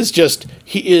 because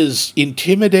he is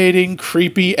intimidating,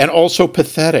 creepy, and also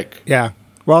pathetic. Yeah.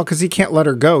 Well, because he can't let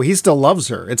her go. He still loves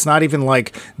her. It's not even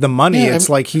like the money. It's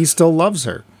like he still loves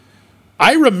her.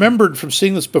 I remembered from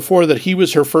seeing this before that he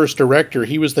was her first director.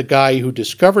 He was the guy who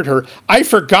discovered her. I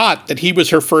forgot that he was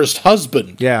her first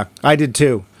husband. Yeah, I did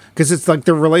too. Because it's like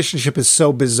the relationship is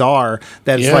so bizarre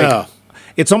that it's like,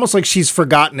 it's almost like she's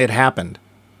forgotten it happened.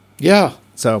 Yeah.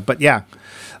 So, but yeah.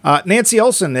 Nancy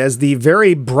Olson as the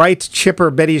very bright,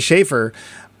 chipper Betty Schaefer.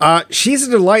 She's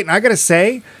a delight. And I got to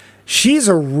say, she's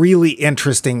a really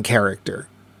interesting character.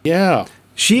 Yeah.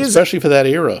 Especially for that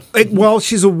era.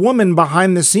 She's a woman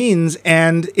behind the scenes,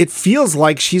 and it feels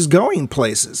like she's going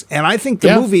places. And I think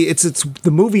the movie, it's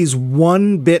the movie's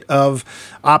one bit of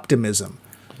optimism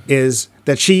is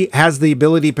that she has the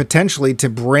ability potentially to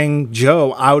bring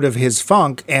Joe out of his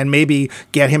funk and maybe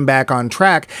get him back on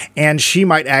track, and she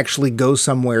might actually go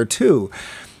somewhere too.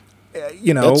 And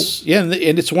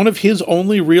it's one of his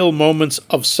only real moments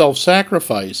of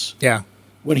self-sacrifice. Yeah.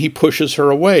 When he pushes her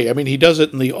away. I mean, he does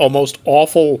it in the almost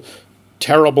awful,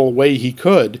 terrible way he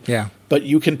could. Yeah. But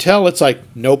you can tell it's like,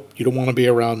 nope, you don't want to be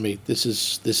around me. This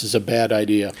is a bad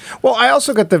idea. Well, I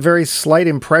also got the very slight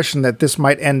impression that this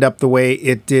might end up the way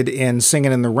it did in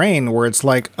Singin' in the Rain, where it's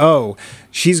like, oh,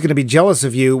 she's going to be jealous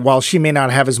of you. While she may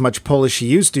not have as much pull as she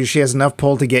used to, she has enough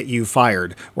pull to get you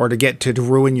fired or to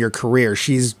ruin your career.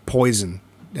 She's poison.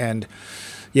 And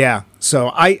yeah,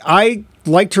 so I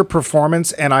liked her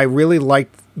performance, and I really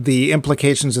liked the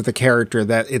implications of the character,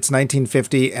 that it's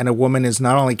 1950 and a woman is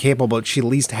not only capable, but she at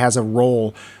least has a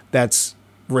role that's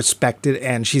respected,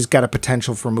 and she's got a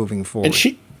potential for moving forward.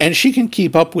 And she can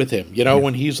keep up with him. You know,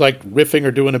 when he's like riffing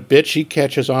or doing a bit, she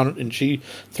catches on and she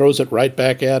throws it right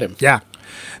back at him. Yeah.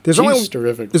 She's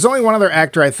terrific. There's only one other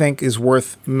actor I think is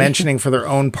worth mentioning for their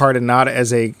own part and not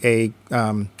as a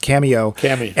cameo.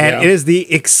 And it is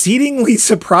the exceedingly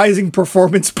surprising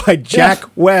performance by Jack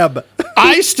Webb.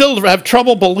 I still have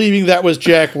trouble believing that was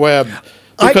Jack Webb.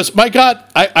 Because, my God,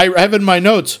 I have in my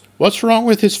notes, what's wrong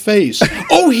with his face?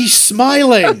 Oh, he's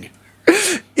smiling.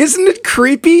 Isn't it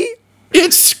creepy?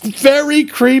 It's very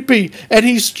creepy. And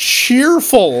he's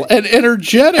cheerful and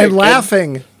energetic. And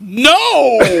laughing.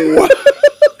 No!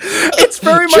 It's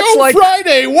very much Joe like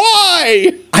Friday.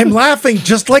 Why? I'm laughing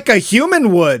just like a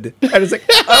human would. And it's like,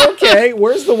 okay,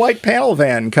 where's the white panel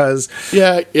van? Because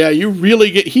you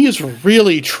really get. He is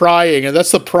really trying, and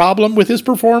that's the problem with his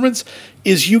performance.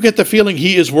 Is you get the feeling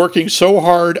he is working so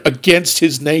hard against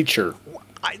his nature.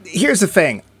 Here's the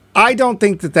thing. I don't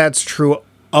think that that's true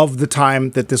of the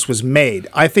time that this was made.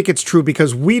 I think it's true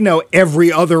because we know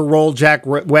every other role Jack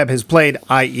Webb has played,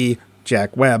 i.e.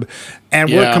 Jack Webb, and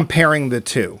we're comparing the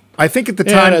two. I think at the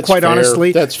time, quite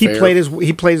honestly, he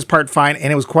played his part fine,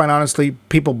 and it was quite honestly,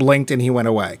 people blinked and he went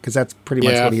away, because that's pretty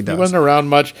much what he does. He wasn't around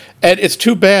much, and it's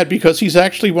too bad because he's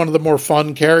actually one of the more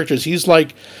fun characters. He's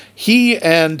like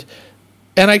and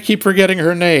I keep forgetting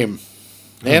her name,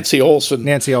 Nancy Olsen.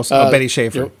 Betty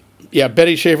Schaefer.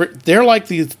 Betty Schaefer. They're like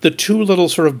the two little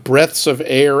sort of breaths of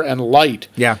air and light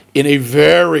in a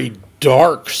very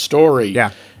dark story.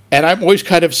 Yeah. And I'm always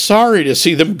kind of sorry to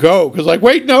see them go, because like,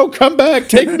 wait, no, come back,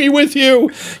 take me with you.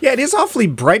 Yeah, it is awfully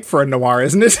bright for a noir,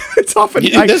 isn't it? It's often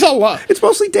there's a lot. It's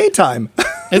mostly daytime.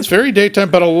 It's very daytime,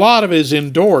 but a lot of it is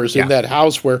indoors in that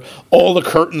house where all the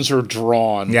curtains are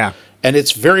drawn. Yeah. And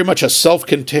it's very much a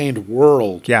self-contained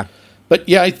world. Yeah. But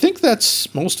yeah, I think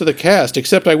that's most of the cast,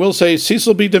 except I will say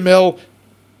Cecil B. DeMille,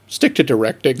 stick to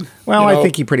directing. Well, I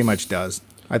think he pretty much does.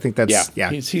 I think that's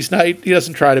He's not. He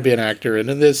doesn't try to be an actor, and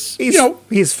in this, he's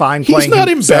fine playing. He's not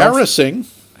himself. Embarrassing.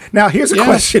 Now, here's a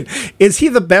question: is he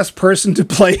the best person to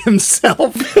play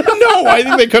himself? No, I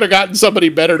think they could have gotten somebody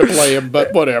better to play him,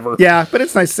 but whatever. Yeah, but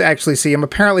it's nice to actually see him.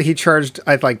 Apparently, he charged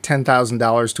like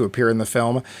 $10,000 to appear in the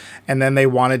film, and then they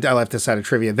wanted. I left this out of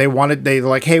trivia. They were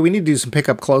like, "Hey, we need to do some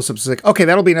pickup close-ups." It's like, okay,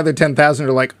 that'll be another $10,000.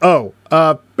 They're like, "Oh,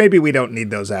 maybe we don't need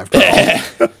those after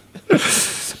all."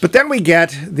 But then we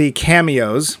get the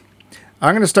cameos.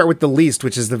 I'm going to start with the least,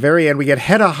 which is the very end. We get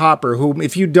Hedda Hopper, who,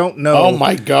 if you don't know, oh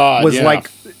my God, was like,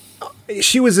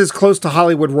 she was as close to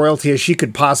Hollywood royalty as she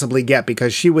could possibly get,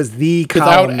 because she was the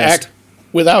columnist.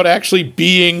 Without actually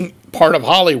being part of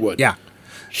Hollywood. Yeah.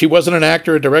 She wasn't an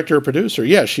actor, a director, or producer.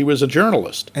 Yeah, she was a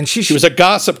journalist. And she was a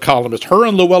gossip columnist. Her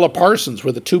and Luella Parsons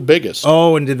were the two biggest.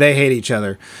 Oh, and did they hate each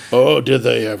other? Oh, did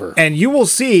they ever? And you will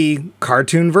see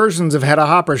cartoon versions of Hedda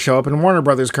Hopper show up in Warner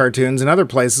Brothers cartoons and other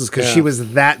places, because she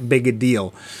was that big a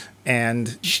deal.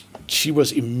 And she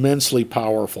was immensely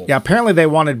powerful. Yeah, apparently they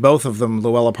wanted both of them,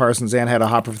 Luella Parsons and Hedda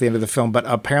Hopper, for the end of the film, but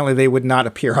apparently they would not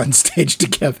appear on stage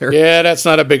together. Yeah, that's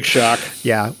not a big shock.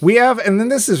 Yeah, we have, and then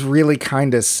this is really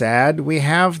kind of sad, we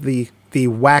have the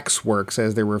waxworks,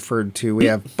 as they're referred to. We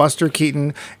have Buster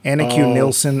Keaton, Anna Q.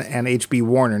 Nilsson, and H.B.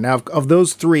 Warner. Now, of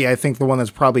those three, I think the one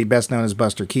that's probably best known is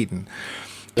Buster Keaton.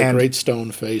 The great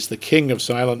stone face, the king of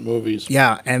silent movies.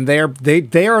 Yeah, and they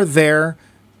are there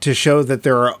to show that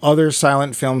there are other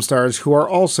silent film stars who are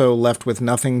also left with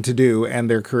nothing to do, and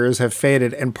their careers have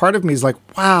faded. And part of me is like,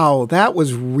 wow, that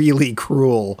was really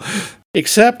cruel.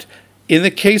 Except, in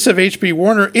the case of H.B.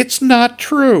 Warner, it's not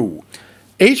true.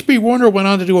 H.B. Warner went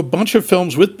on to do a bunch of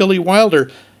films with Billy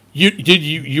Wilder.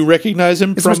 You recognize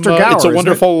him from Mr. Gower, It's a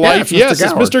Wonderful Life? Yes,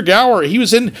 it's Mr. Gower. He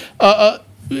was in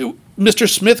Mr.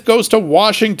 Smith Goes to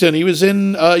Washington. He was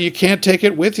in You Can't Take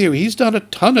It With You. He's done a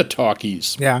ton of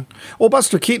talkies. Yeah. Well,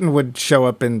 Buster Keaton would show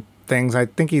up in things. I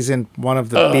think he's in one of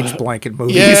the Beach Blanket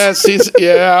movies. Yes,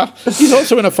 he's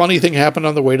also in A Funny Thing Happened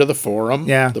on the Way to the Forum.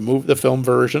 Yeah. The film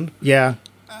version. Yeah.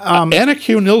 Anna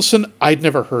Q. Nilsson, I'd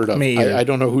never heard of. Me either. I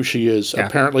don't know who she is. Yeah.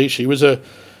 Apparently, she was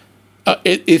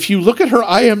if you look at her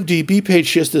IMDb page,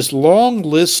 she has this long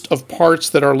list of parts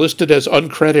that are listed as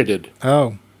uncredited.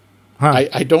 Oh. Huh.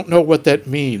 I don't know what that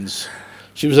means.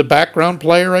 She was a background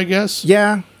player, I guess.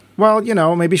 Yeah. Well,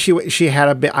 maybe she had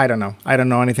a bit. I don't know. I don't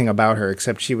know anything about her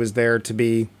except she was there to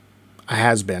be a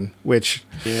has-been. Which,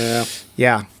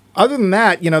 yeah. Other than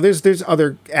that, there's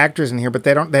other actors in here, but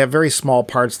they have very small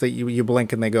parts that you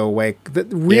blink and they go away.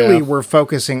 Really, we're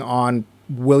focusing on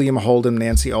William Holden,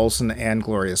 Nancy Olson, and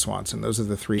Gloria Swanson. Those are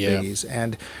the three biggies,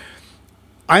 and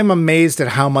I'm amazed at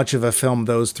how much of a film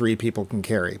those three people can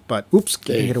carry. But oops,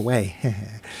 giving it away.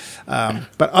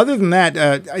 But other than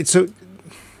that, so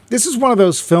this is one of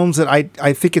those films that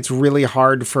I think it's really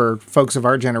hard for folks of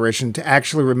our generation to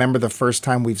actually remember the first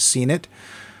time we've seen it,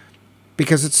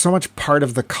 because it's so much part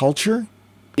of the culture.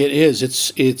 It is.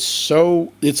 It's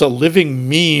a living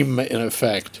meme in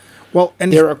effect. Well,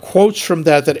 and there are quotes from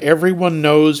that everyone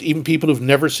knows, even people who've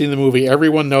never seen the movie.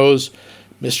 Everyone knows,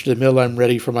 Mr. DeMille, I'm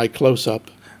ready for my close-up.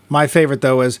 My favorite,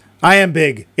 though, is, I am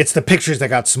big. It's the pictures that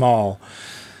got small.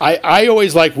 I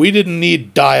always we didn't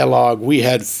need dialogue. We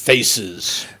had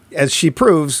faces. As she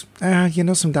proves,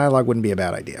 some dialogue wouldn't be a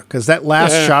bad idea. Because that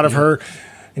last shot of her,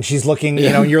 and she's looking,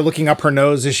 you're looking up her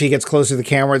nose as she gets closer to the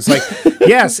camera. It's like,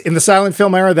 yes, in the silent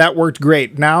film era, that worked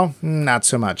great. Now, not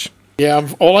so much. Yeah,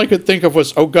 all I could think of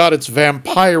was, oh God, it's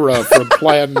Vampira from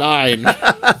Plan 9.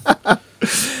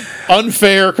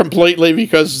 Unfair completely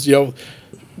because,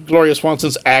 Gloria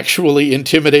Swanson's actually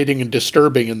intimidating and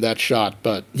disturbing in that shot,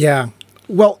 but... Yeah.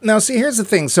 Well, now, see, here's the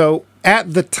thing. So,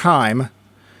 at the time,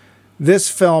 this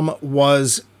film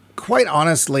was, quite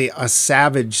honestly, a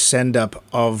savage send-up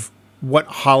of what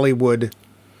Hollywood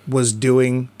was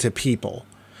doing to people.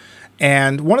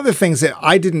 And one of the things that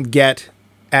I didn't get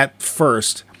at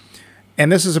first, and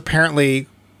this is apparently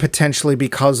potentially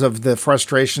because of the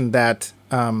frustration that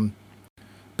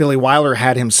Billy Wilder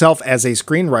had himself as a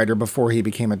screenwriter before he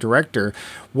became a director,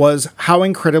 was how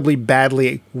incredibly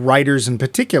badly writers in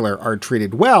particular are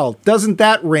treated. Well, doesn't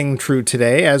that ring true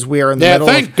today as we are in the middle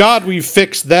of... thank God we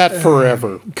fixed that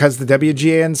forever. Because the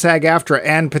WGA and SAG-AFTRA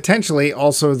and potentially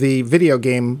also the video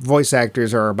game voice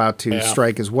actors are about to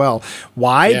strike as well.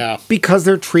 Why? Yeah. Because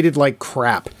they're treated like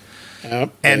crap.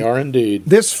 Yep, they are indeed.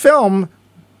 This film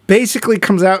basically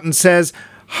comes out and says...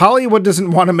 Hollywood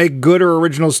doesn't want to make good or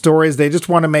original stories. They just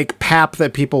want to make pap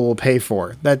that people will pay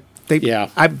for.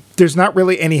 There's not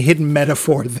really any hidden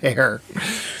metaphor there.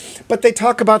 But they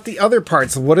talk about the other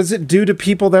parts. What does it do to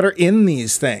people that are in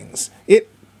these things? It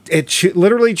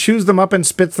literally chews them up and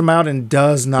spits them out and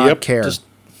does not care. Just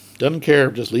doesn't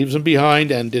care. Just leaves them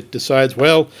behind, and it decides,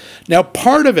 well, now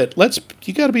part of it,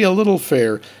 you got to be a little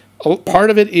fair. Part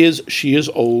of it is she is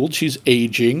old. She's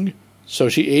aging. So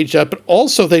she aged up, but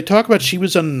also they talk about she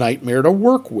was a nightmare to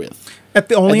work with.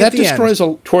 Toward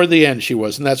the end she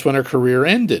was, and that's when her career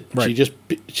ended. Right.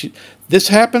 This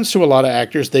happens to a lot of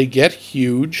actors. They get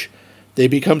huge, they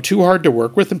become too hard to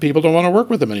work with, and people don't want to work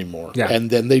with them anymore. Yeah. And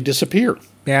then they disappear.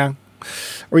 Yeah.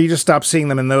 Or you just stop seeing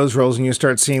them in those roles and you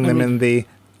start seeing them in the,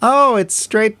 it's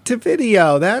straight to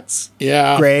video. That's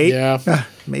great. Yeah.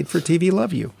 Made for TV,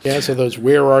 love you. Yeah, so those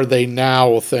where are they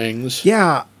now things.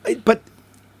 Yeah, but...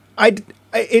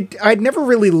 I'd never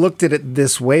really looked at it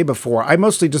this way before. I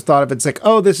mostly just thought of it's like,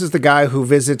 this is the guy who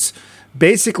visits.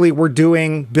 Basically, we're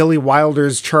doing Billy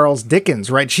Wilder's Charles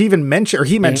Dickens, right? He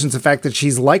mentions the fact that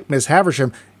she's like Miss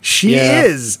Havisham. She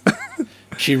is.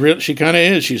 She kind of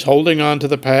is. She's holding on to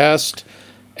the past,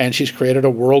 and she's created a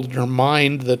world in her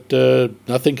mind that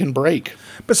nothing can break.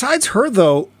 Besides her,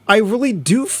 though, I really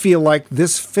do feel like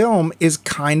this film is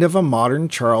kind of a modern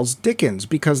Charles Dickens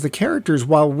because the characters,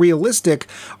 while realistic,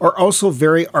 are also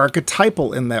very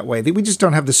archetypal in that way. We just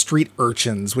don't have the street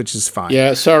urchins, which is fine.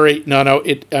 Yeah, sorry. No,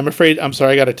 I'm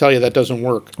sorry, I got to tell you, that doesn't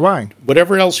work. Why?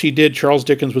 Whatever else he did, Charles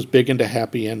Dickens was big into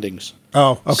happy endings.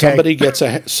 Oh, okay.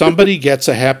 Somebody gets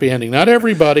a happy ending. Not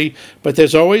everybody, but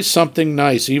there's always something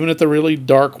nice, even at the really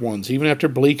dark ones, even after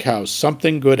Bleak House.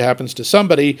 Something good happens to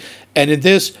somebody, and in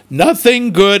this,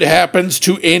 nothing good happens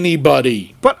to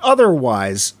anybody. But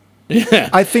otherwise,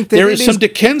 I think that there is some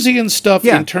Dickensian stuff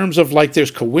in terms of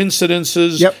there's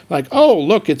coincidences. Yep. Like, oh,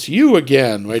 look, it's you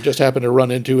again. I just happened to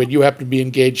run into it. You happen to be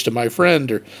engaged to my friend,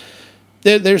 or...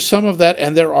 There's some of that,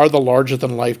 and there are the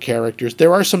larger-than-life characters.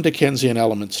 There are some Dickensian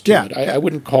elements to it. I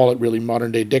wouldn't call it really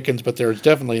modern-day Dickens, but there's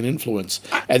definitely an influence.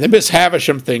 And the Miss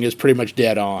Havisham thing is pretty much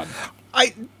dead on.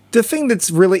 The thing that's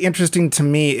really interesting to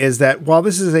me is that while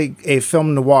this is a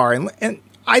film noir, and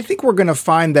I think we're going to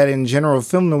find that in general,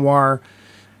 film noir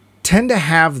tend to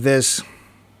have this...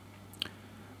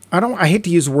 I hate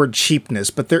to use the word cheapness,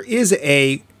 but there is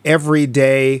a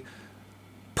everyday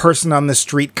person on the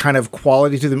street kind of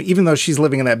quality to them, even though she's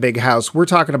living in that big house. We're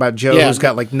talking about Joe, who's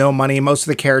got like no money. Most of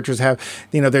the characters have,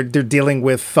 they're dealing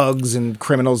with thugs and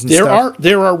criminals and stuff.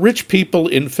 There are rich people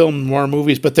in film noir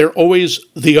movies, but they're always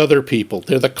the other people.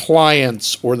 They're the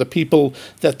clients or the people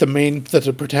that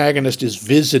the protagonist is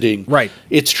visiting. Right.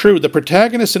 It's true. The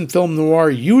protagonists in film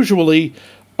noir usually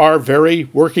are very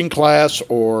working class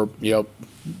or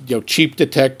cheap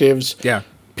detectives. Yeah.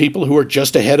 People who are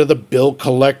just ahead of the bill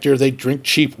collector. They drink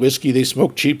cheap whiskey. They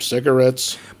smoke cheap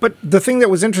cigarettes. But the thing that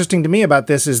was interesting to me about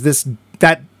this is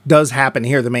that does happen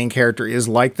here. The main character is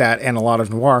like that and a lot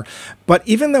of noir. But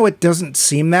even though it doesn't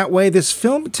seem that way, this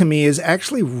film to me is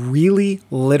actually really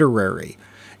literary.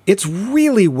 It's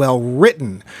really well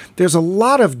written. There's a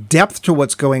lot of depth to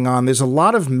what's going on. There's a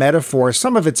lot of metaphor.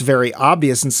 Some of it's very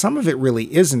obvious and some of it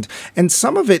really isn't. And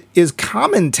some of it is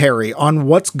commentary on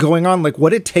what's going on, like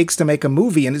what it takes to make a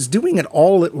movie, and it's doing it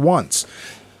all at once.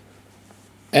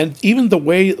 And even the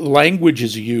way language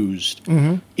is used,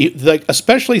 like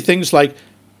especially things like,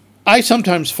 I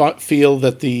sometimes feel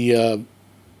that the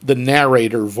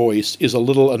narrator voice is a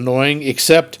little annoying,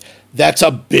 except that's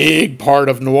a big part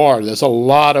of noir. There's a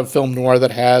lot of film noir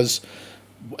that has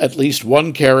at least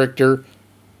one character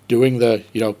doing the,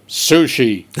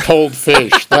 sushi, cold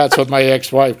fish. That's what my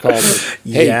ex-wife called it.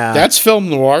 Hey, that's film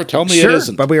noir. Tell me it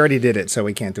isn't. But we already did it, so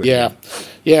we can't do it again.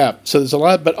 Yeah. So there's a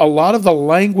lot of the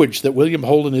language that William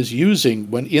Holden is using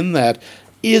when in that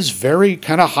is very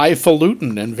kind of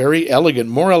highfalutin and very elegant,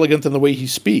 more elegant than the way he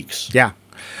speaks. Yeah.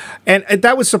 And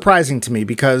that was surprising to me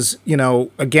because,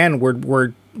 again,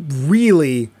 we're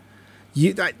really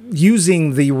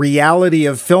using the reality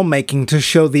of filmmaking to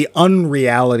show the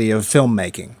unreality of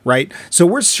filmmaking, right? So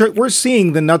we're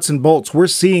seeing the nuts and bolts. We're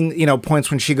seeing, points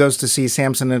when she goes to see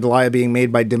Samson and Delilah being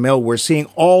made by DeMille. We're seeing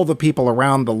all the people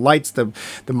around, the lights, the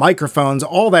microphones,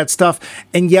 all that stuff.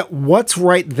 And yet what's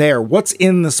right there? What's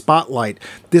in the spotlight?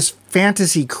 This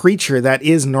fantasy creature that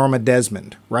is Norma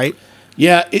Desmond, right?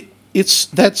 Yeah, it's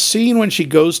that scene when she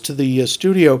goes to the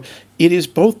studio. It is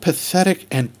both pathetic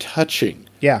and touching.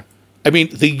 Yeah. I mean,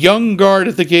 the young guard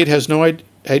at the gate has no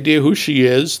idea who she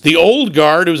is. The old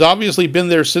guard, who's obviously been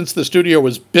there since the studio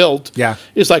was built,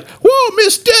 is like, "Whoa,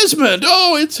 Miss Desmond!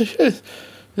 Oh, it's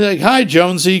like, hi,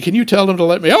 Jonesy. Can you tell them to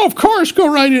let me?" "Oh, of course, go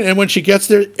right in." And when she gets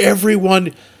there,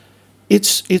 everyone,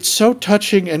 it's so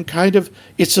touching and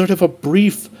it's sort of a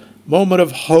brief moment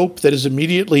of hope that is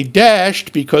immediately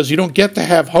dashed because you don't get to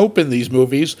have hope in these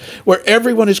movies where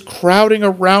everyone is crowding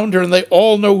around her and they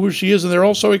all know who she is and they're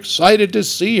all so excited to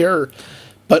see her,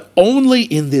 but only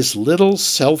in this little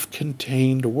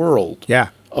self-contained world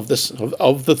of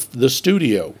the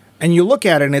studio. And you look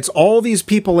at it and it's all these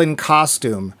people in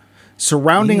costume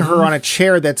surrounding her on a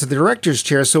chair that's the director's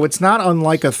chair, so it's not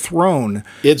unlike a throne.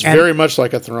 It's very much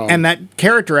like a throne. And that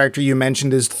character actor you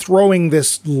mentioned is throwing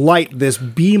this light, this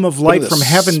beam of light from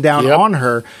heaven down on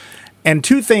her. And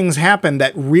two things happen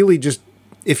that really just,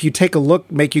 if you take a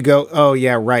look, make you go, oh,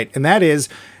 yeah, right. And that is,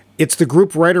 it's the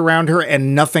group right around her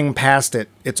and nothing past it.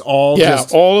 It's all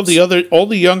just... all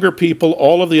the younger people,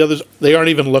 all of the others, they aren't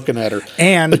even looking at her.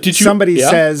 And somebody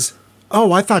says,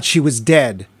 "Oh, I thought she was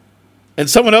dead." And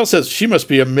someone else says, "She must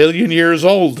be 1,000,000 years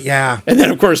old." Yeah. And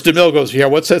then, of course, DeMille goes, "Yeah,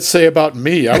 what's that say about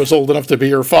me? I was old enough to be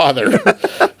her father."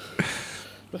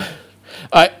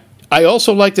 I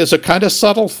also like, there's a kind of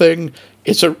subtle thing.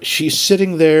 She's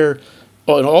sitting there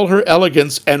in all her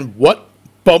elegance, and what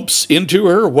bumps into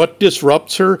her, what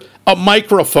disrupts her? A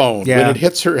microphone when it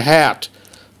hits her hat.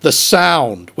 The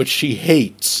sound, which she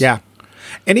hates. Yeah.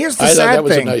 And here's the sad thing. That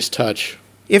was a nice touch.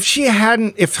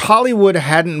 If Hollywood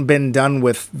hadn't been done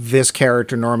with this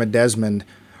character, Norma Desmond,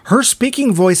 her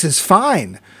speaking voice is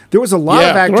fine. There was a lot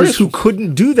of actors who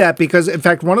couldn't do that because, in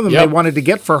fact, one of them they wanted to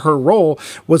get for her role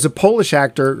was a Polish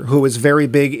actor who was very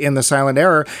big in the silent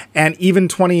era, and even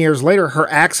 20 years later,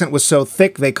 her accent was so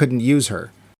thick they couldn't use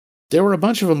her. There were a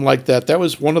bunch of them like that. That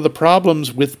was one of the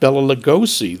problems with Bela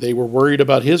Lugosi. They were worried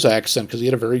about his accent because he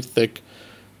had a very thick,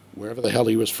 wherever the hell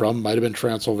he was from, might have been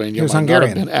Transylvania. He was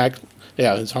Hungarian.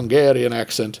 His Hungarian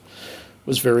accent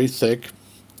was very thick.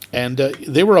 And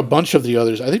there were a bunch of the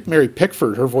others. I think Mary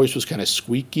Pickford, her voice was kind of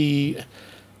squeaky.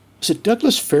 Was it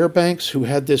Douglas Fairbanks who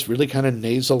had this really kind of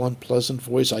nasal, unpleasant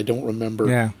voice? I don't remember.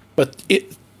 Yeah. But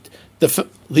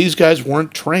these guys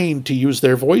weren't trained to use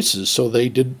their voices, so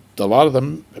a lot of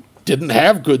them didn't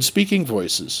have good speaking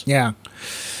voices. Yeah.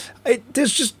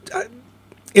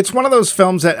 It's one of those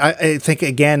films that I think,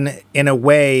 again, in a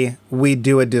way, we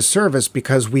do a disservice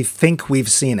because we think we've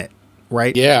seen it.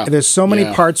 right? Yeah. There's so many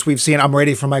Yeah. parts we've seen. I'm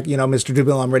ready for my, Mr.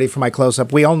 Doolittle, I'm ready for my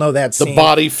close-up. We all know that The scene.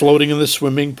 body floating in the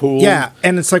swimming pool. Yeah,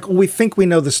 and it's like, we think we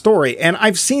know the story. And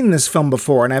I've seen this film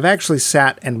before, and I've actually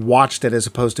sat and watched it as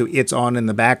opposed to it's on in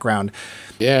the background.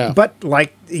 Yeah. But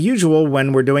like usual,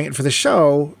 when we're doing it for the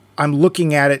show, I'm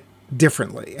looking at it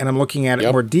differently, and I'm looking at it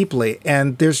Yep. more deeply.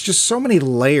 And there's just so many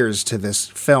layers to this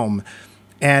film.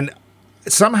 And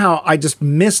somehow I just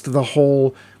missed the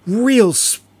whole real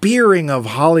spearing of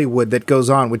Hollywood that goes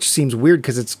on, which seems weird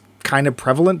because it's kind of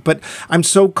prevalent, but I'm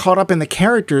so caught up in the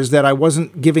characters that I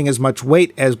wasn't giving as much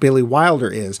weight as Billy Wilder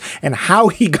is. And how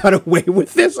he got away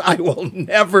with this, I will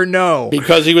never know.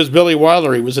 Because he was Billy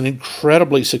Wilder, he was an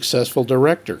incredibly successful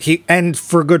director. And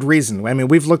for good reason. I mean,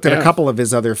 we've looked at a Yeah. couple of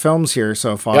his other films here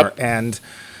so far, Yep. and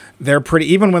they're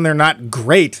pretty, even when they're not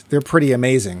great, they're pretty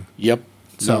amazing. Yep.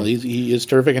 So- No, he is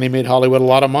terrific, and he made Hollywood a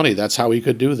lot of money. That's how he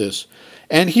could do this.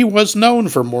 And he was known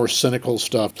for more cynical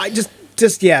stuff.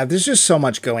 Yeah, there's just so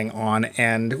much going on,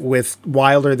 and with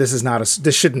Wilder, this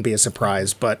shouldn't be a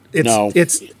surprise, but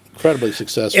it's incredibly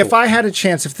successful. if I had a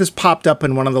chance, if this popped up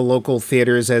in one of the local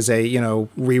theaters as a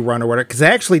rerun or whatever, because I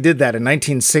actually did that in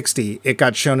 1960, it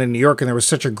got shown in New York, and there was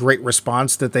such a great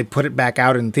response that they put it back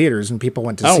out in theaters, and people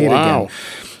went to see it again.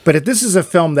 But if this is a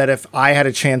film that if I had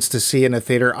a chance to see in a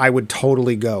theater, I would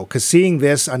totally go, because seeing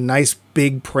this, a nice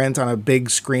big print on a big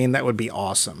screen, that would be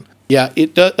awesome. Yeah,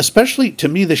 it does. Especially to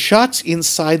me, the shots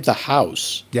inside the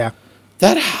house. Yeah,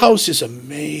 That house is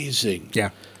amazing. yeah.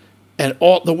 And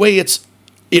all the way it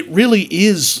really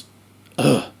is.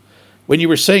 When you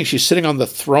were saying she's sitting on the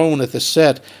throne at the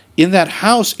set, in that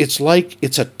house, it's like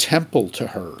it's a temple to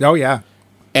her. Oh, yeah.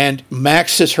 And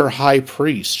Max is her high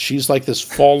priest. She's like this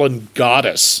fallen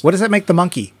goddess. What does that make the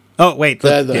monkey? Oh, wait.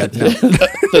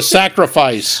 The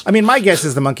sacrifice. I mean, my guess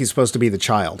is the monkey's supposed to be the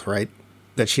child, right?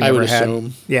 That she I never would had.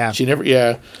 assume. Yeah. She never.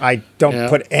 Yeah. I don't Yeah.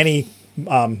 put any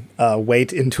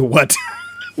weight into what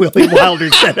Willie Wilder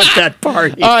said at that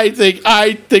party. I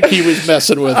think he was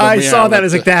messing with him. I saw that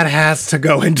as like, that has to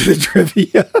go into the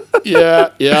trivia. Yeah,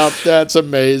 that's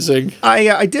amazing.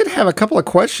 I did have a couple of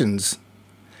questions.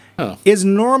 Oh. Is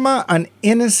Norma an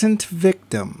innocent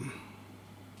victim?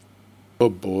 Oh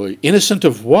boy, innocent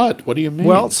of what? What do you mean?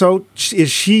 Well, so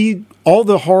is she, all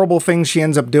the horrible things she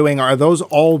ends up doing, are those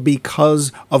all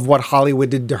because of what Hollywood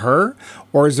did to her?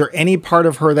 Or is there any part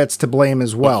of her that's to blame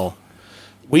as well?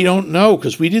 we don't know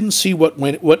because we didn't see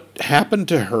what happened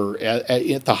to her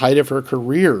at the height of her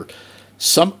career.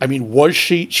 Was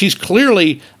she? She's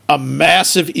clearly a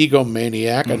massive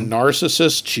egomaniac, a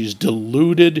narcissist. She's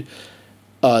deluded,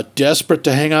 desperate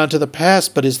to hang on to the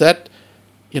past. But is that,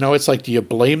 it's like, do you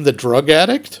blame the drug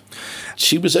addict?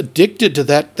 She was addicted to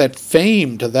that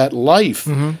fame, to that life,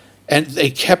 and they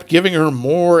kept giving her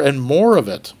more and more of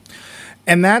it.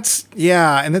 And that's,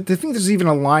 yeah, and I think there's even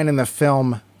a line in the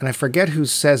film, and I forget who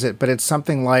says it, but it's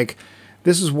something like,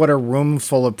 this is what a room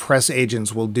full of press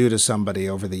agents will do to somebody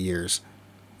over the years.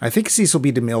 I think Cecil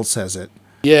B. DeMille says it.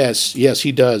 Yes,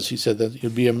 he does. He said that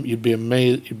you'd be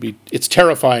amazed. It's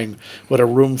terrifying what a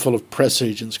room full of press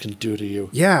agents can do to you.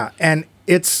 Yeah, and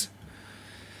it's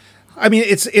I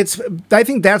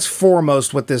think that's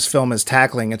foremost what this film is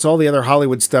tackling. It's all the other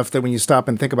Hollywood stuff that when you stop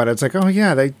and think about it, it's like, oh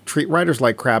yeah, they treat writers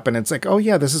like crap, and it's like, oh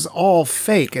yeah, this is all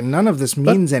fake, and none of this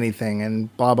means anything,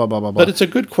 and blah, blah, blah, blah, blah. But it's a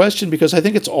good question because I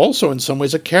think it's also in some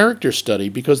ways a character study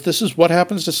because this is what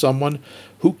happens to someone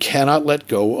who cannot let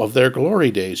go of their glory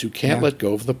days, who can't let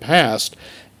go of the past,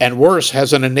 and worse,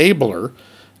 has an enabler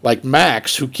like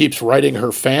Max, who keeps writing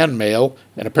her fan mail,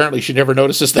 and apparently she never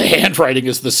notices the handwriting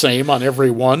is the same on every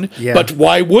one. Yeah. But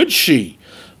why would she?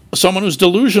 Someone who's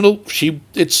delusional,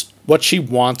 it's what she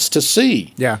wants to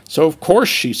see. Yeah. So of course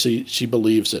she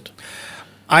believes it.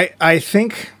 I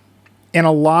think in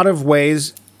a lot of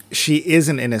ways she is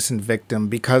an innocent victim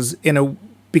because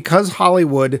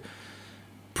Hollywood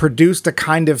produced a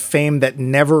kind of fame that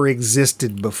never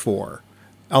existed before.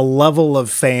 A level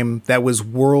of fame that was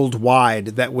worldwide,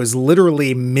 that was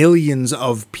literally millions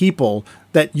of people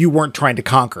that you weren't trying to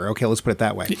conquer. Okay, let's put it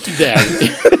that way.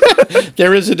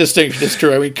 There is a distinction, it's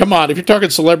true. I mean, come on, if you're talking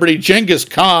celebrity, Genghis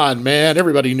Khan, man,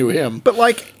 everybody knew him. But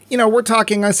we're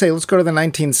talking, let's go to the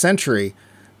 19th century.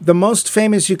 The most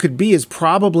famous you could be is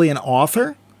probably an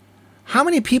author. How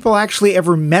many people actually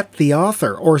ever met the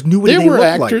author or knew what they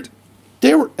looked like?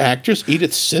 There were actors.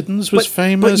 Edith Siddons was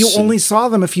famous. But you only saw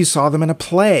them if you saw them in a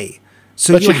play.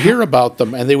 So but you'd hear about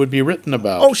them, and they would be written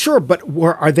about. Oh, sure, but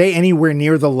are they anywhere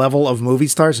near the level of movie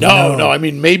stars? No. I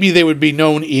mean, maybe they would be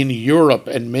known in Europe,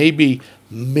 and maybe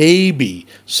maybe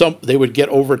they would get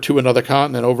over to another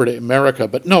continent, over to America.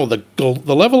 But no, the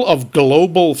level of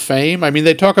global fame. I mean,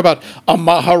 they talk about a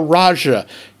Maharaja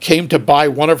came to buy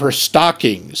one of her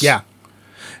stockings. Yeah.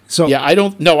 So yeah, I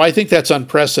don't know. I think that's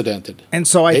unprecedented. And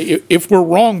so if we're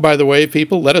wrong, by the way,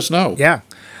 people, let us know. Yeah.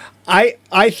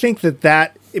 I think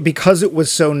that because it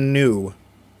was so new,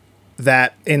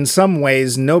 that in some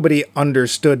ways nobody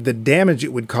understood the damage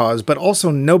it would cause, but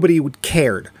also nobody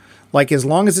cared. Like, as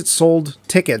long as it sold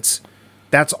tickets,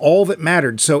 that's all that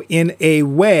mattered. So in a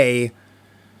way,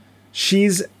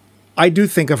 I do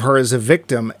think of her as a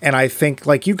victim, and I think,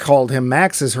 like you called him,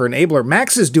 Max is her enabler.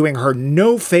 Max is doing her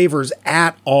no favors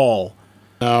at all.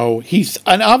 No,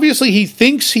 and obviously he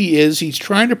thinks he is. He's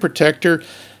trying to protect her,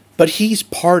 but he's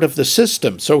part of the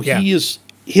system. So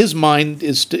his mind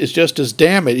is just as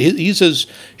damaged. He's as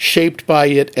shaped by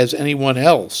it as anyone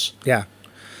else. Yeah.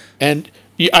 And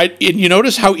you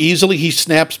notice how easily he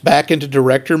snaps back into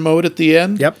director mode at the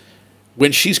end? Yep.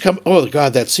 When she's oh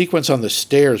God, that sequence on the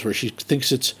stairs where she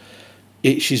thinks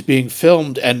she's being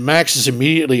filmed, and Max is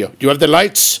immediately, do you have the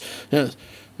lights?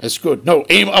 That's good. No,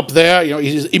 aim up there.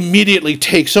 He immediately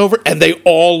takes over, and they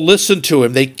all listen to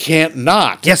him. They can't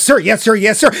not. Yes, sir. Yes, sir.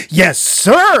 Yes, sir. Yes,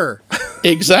 sir.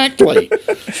 Exactly.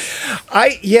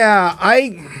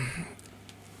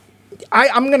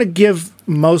 I'm going to give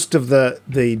most of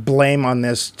the blame on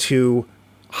this to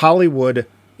Hollywood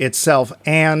itself,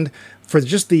 and for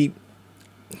just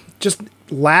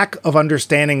lack of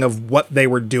understanding of what they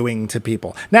were doing to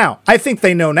people. Now, I think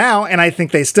they know now, and I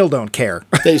think they still don't care.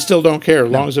 They still don't care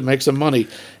as long as it makes them money.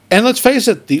 And let's face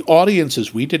it, the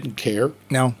audiences, we didn't care.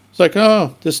 No. It's like,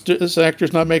 oh, this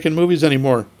actor's not making movies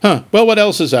anymore. Huh. Well, what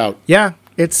else is out? Yeah.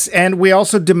 And we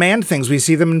also demand things. We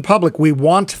see them in public. We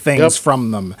want things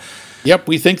from them. Yep,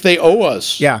 we think they owe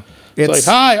us. Yeah. It's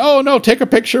like, hi, oh no, take a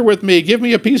picture with me. Give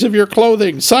me a piece of your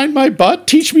clothing. Sign my butt.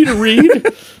 Teach me to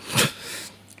read.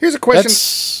 Here's a question.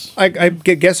 I'm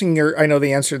guessing I know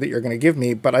the answer that you're going to give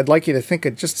me, but I'd like you to think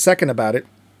just a second about it.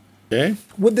 Okay.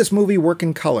 Would this movie work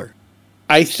in color?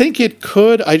 I think it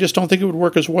could. I just don't think it would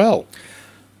work as well.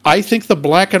 I think the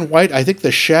black and white, I think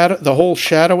the whole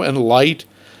shadow and light,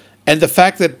 and the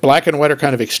fact that black and white are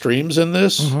kind of extremes in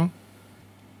this,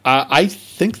 I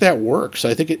think that works.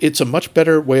 I think it's a much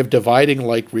better way of dividing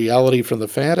like reality from the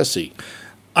fantasy.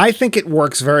 I think it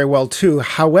works very well too.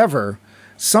 However,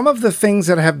 some of the things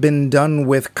that have been done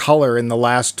with color in the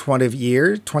last 20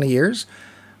 years,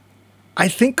 I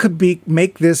think could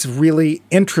make this really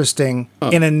interesting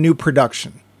in a new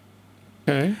production.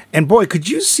 Okay. And boy, could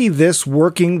you see this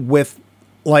working with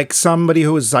like somebody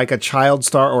who was like a child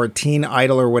star or a teen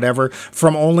idol or whatever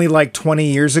from only like 20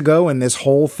 years ago, and this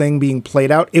whole thing being played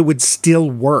out, it would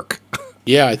still work.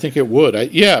 Yeah, I think it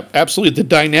would. Yeah, absolutely. The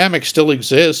dynamic still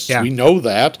exists. Yeah. We know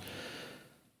that.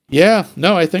 Yeah,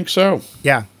 no, I think so.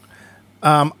 Yeah.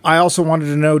 I also wanted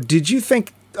to know, did you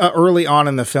think early on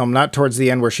in the film, not towards the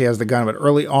end where she has the gun, but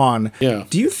early on,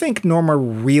 do you think Norma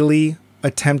really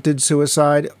attempted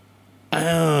suicide?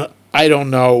 I don't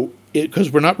know, because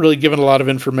we're not really given a lot of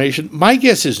information. My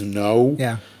guess is no.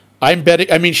 Yeah. I'm betting,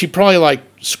 I mean, she probably like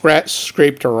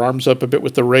scraped her arms up a bit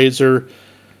with the razor.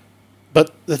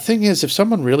 But the thing is, if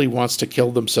someone really wants to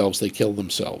kill themselves, they kill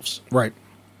themselves. Right.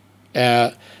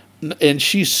 And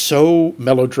she's so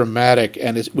melodramatic,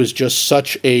 and it was just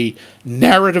such a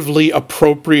narratively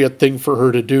appropriate thing for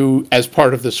her to do as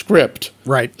part of the script.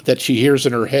 Right. That she hears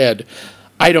in her head.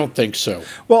 I don't think so.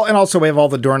 Well, and also we have all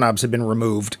the doorknobs have been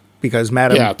removed because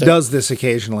Madame does this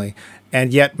occasionally,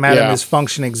 and yet Madame is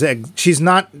functioning.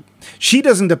 She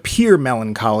doesn't appear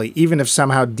melancholy, even if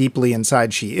somehow deeply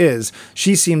inside she is.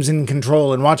 She seems in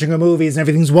control and watching her movies and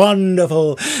everything's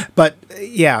wonderful. But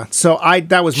yeah, so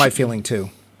that was my feeling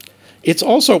too. It's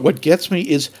also what gets me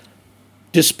is,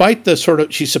 despite the sort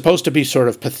of, she's supposed to be sort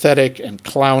of pathetic and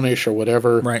clownish or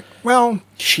whatever. Right. Well,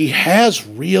 she has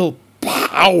real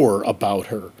power about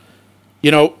her.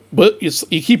 But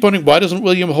you keep wondering, why doesn't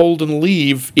William Holden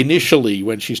leave initially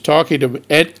when she's talking to him?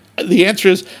 And the answer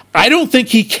is, I don't think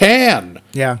he can.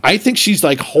 Yeah. I think she's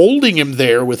like holding him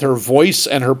there with her voice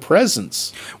and her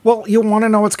presence. Well, you want to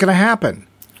know what's going to happen.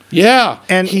 Yeah,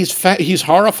 and he's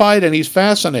horrified and he's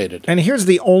fascinated. And here's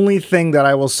the only thing that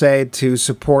I will say to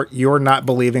support your not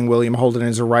believing William Holden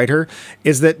as a writer,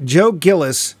 is that Joe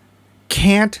Gillis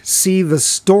can't see the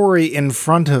story in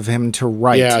front of him to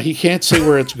write. Yeah, he can't see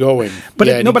where it's going. But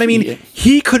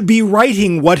he could be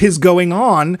writing what is going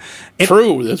on.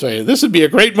 True. This would be a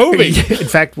great movie. In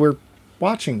fact, we're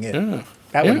watching it. Yeah.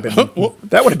 That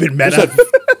would have been meta.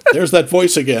 There's that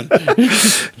voice again.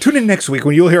 Tune in next week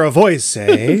when you'll hear a voice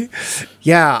say,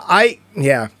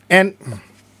 and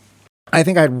I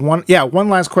think I had one. Yeah, one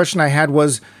last question I had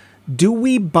was, do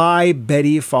we buy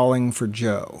Betty falling for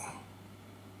Joe?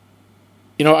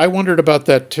 I wondered about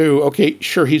that too. Okay,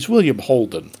 sure, he's William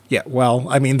Holden. Yeah, well,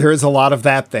 I mean, there is a lot of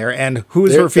that there. And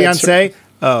who's her fiance?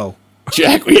 Oh,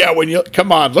 Jack. Yeah,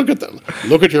 come on, look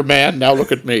at your man. Now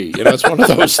look at me. It's one of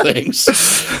those things.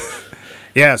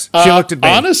 Yes, she looked at me.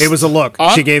 It was a look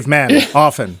she gave men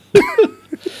often.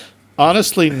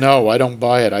 Honestly, no, I don't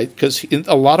buy it. Because in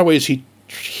a lot of ways,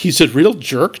 he's a real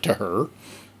jerk to her,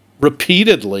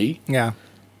 repeatedly. Yeah.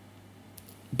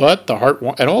 But the heart,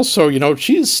 and also,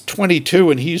 she's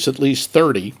 22 and he's at least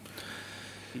 30.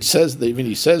 He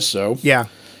says so. Yeah.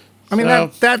 I mean,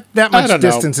 that much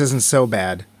distance isn't so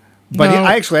bad. But No.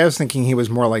 I was thinking he was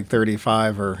more like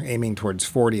 35 or aiming towards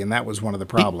 40, and that was one of the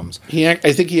problems. I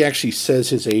think he actually says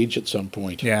his age at some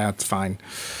point. Yeah, it's fine.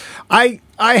 I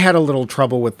had a little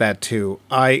trouble with that too.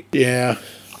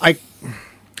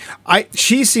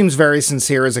 She seems very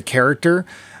sincere as a character,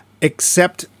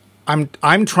 except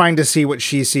I'm trying to see what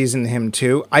she sees in him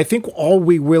too. I think all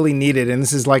we really needed, and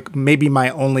this is like maybe my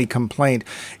only complaint,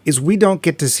 is we don't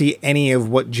get to see any of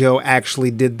what Joe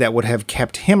actually did that would have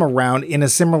kept him around in a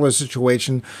similar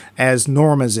situation as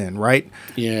Norma's in, right?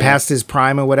 Yeah. Past his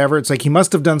prime or whatever. It's like he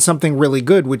must have done something really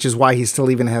good, which is why he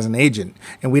still even has an agent,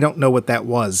 and we don't know what that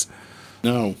was.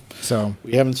 No. So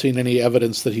we haven't seen any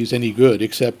evidence that he's any good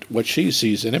except what she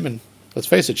sees in him, and let's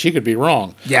face it, she could be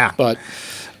wrong. Yeah. But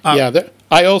I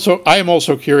am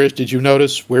also curious, did you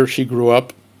notice where she grew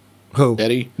up? Who?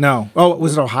 Betty? No. Oh,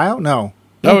 was it Ohio? No.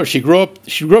 No, she grew up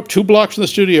 2 blocks from the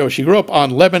studio. She grew up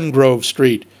on Lemon Grove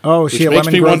Street. Oh, is she a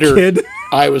Lemon Grove kid?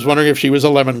 I was wondering if she was a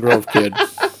Lemon Grove kid.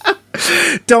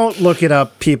 Don't look it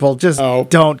up, people. Just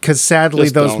don't, because sadly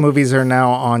those don't. movies are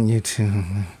now on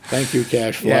YouTube. Thank you,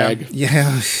 Cash Flag.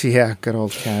 Yeah, good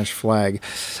old Cash Flag.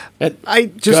 So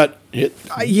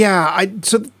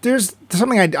there's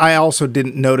something I also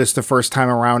didn't notice the first time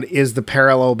around is the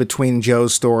parallel between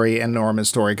Joe's story and Norma's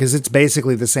story, because it's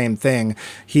basically the same thing.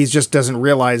 He just doesn't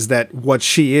realize that what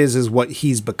she is what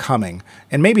he's becoming,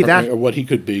 and maybe or what he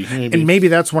could be. And maybe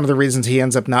that's one of the reasons he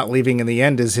ends up not leaving in the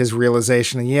end is his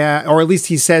realization. Yeah, or at least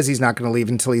he says he's not going to leave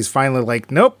until he's finally like,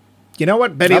 nope. You know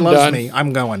what? Betty loves me.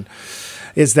 I'm going.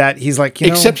 Is that he's like,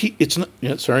 it's not.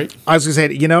 Yeah, sorry. I was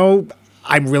going to say,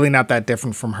 I'm really not that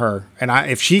different from her. And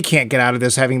if she can't get out of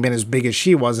this having been as big as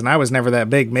she was, and I was never that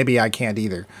big, maybe I can't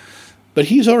either. But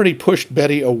he's already pushed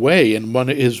Betty away in one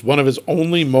of his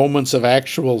only moments of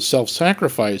actual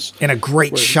self-sacrifice. And a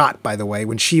great shot, by the way,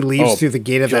 when she leaves through the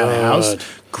gate of that house.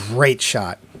 Great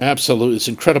shot. Absolutely. It's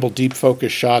incredible deep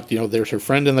focus shot. There's her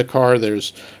friend in the car,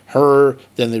 there's her,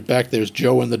 then there's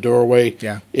Joe in the doorway.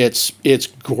 Yeah. It's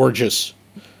gorgeous.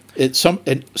 By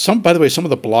the way, some of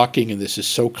the blocking in this is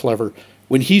so clever.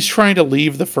 When he's trying to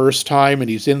leave the first time and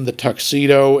he's in the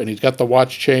tuxedo and he's got the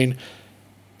watch chain,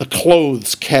 the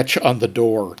clothes catch on the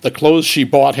door. The clothes she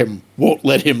bought him won't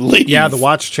let him leave. Yeah, the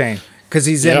watch chain. Because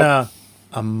he's in a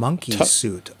monkey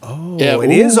suit. Oh, yeah,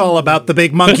 it is all about the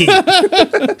big monkey.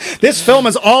 This film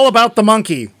is all about the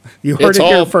monkey. You heard it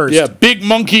here first. Yeah, Big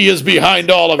Monkey is behind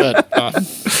all of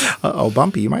it.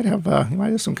 Bumpy, you might have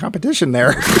some competition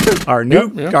there. Our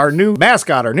new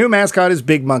mascot is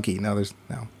Big Monkey. No.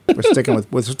 We're sticking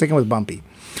with Bumpy.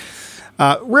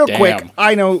 Real quick,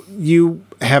 I know you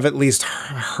have at least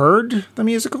heard the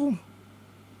musical.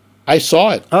 I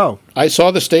saw it. Oh, I saw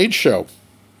the stage show,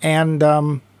 and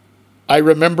I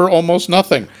remember almost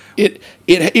nothing.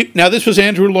 Now this was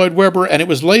Andrew Lloyd Webber, and it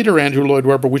was later Andrew Lloyd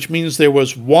Webber, which means there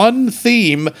was one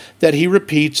theme that he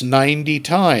repeats 90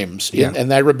 times,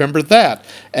 and I remember that,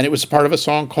 and it was part of a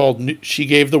song called "She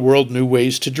Gave the World New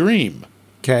Ways to Dream."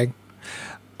 Okay.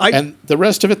 And the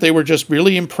rest of it, they were just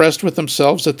really impressed with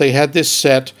themselves that they had this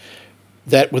set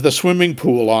that with a swimming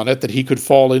pool on it that he could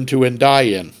fall into and die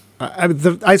in.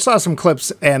 I saw some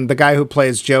clips, and the guy who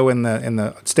plays Joe in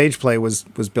the stage play was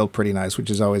built pretty nice, which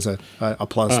is always a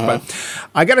plus. But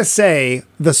I gotta say,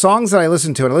 the songs that I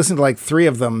listened to, and I listened to like 3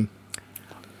 of them,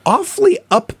 awfully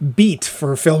upbeat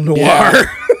for film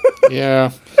noir.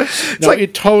 Yeah. No,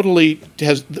 it totally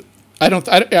has.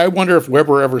 I wonder if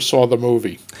Webber ever saw the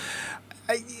movie.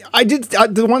 I did.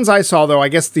 The ones I saw, though, I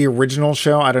guess the original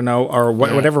show, I don't know, or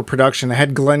whatever production,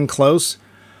 had Glenn Close.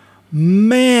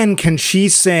 Man, can she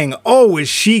sing? Oh, is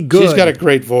she good? She's got a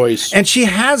great voice. And she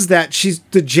has that.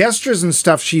 The gestures and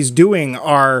stuff she's doing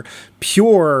are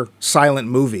pure silent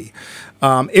movie.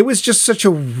 It was just such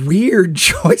a weird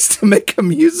choice to make a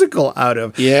musical out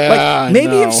of. Yeah,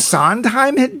 maybe if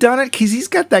Sondheim had done it, because he's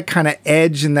got that kind of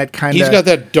edge and that kind of... He's got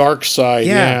that dark side,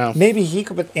 yeah. Maybe he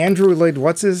could, but Andrew Lloyd,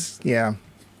 what's his... Yeah.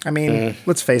 I mean,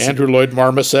 let's face Andrew Lloyd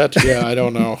Marmoset? Yeah, I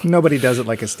don't know. it. Nobody does it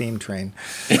like a steam train.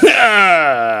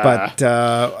 But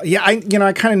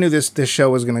I kind of knew this show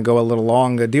was going to go a little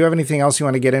long. Do you have anything else you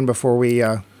want to get in before we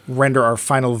render our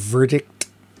final verdict?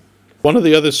 One of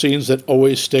the other scenes that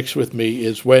always sticks with me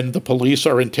is when the police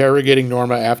are interrogating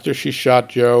Norma after she shot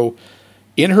Joe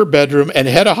in her bedroom, and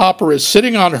Hedda Hopper is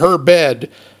sitting on her bed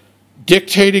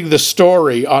dictating the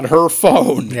story on her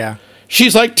phone. Yeah.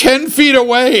 She's like 10 feet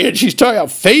away, and she's talking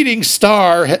about fading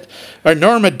star, or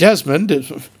Norma Desmond.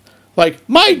 Is like,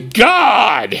 my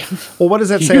God! Well, what does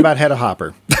that say about Hedda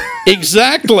Hopper?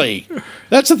 Exactly.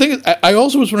 That's the thing. I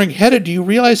also was wondering, Hedda, do you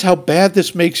realize how bad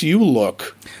this makes you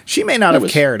look? She may not have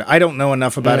cared. I don't know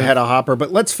enough about Hedda Hopper,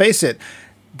 but let's face it,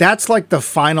 that's like the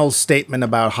final statement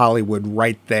about Hollywood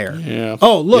right there. Yeah.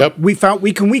 Oh, look, we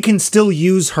can still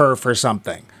use her for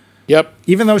something. Yep.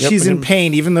 Even though she's in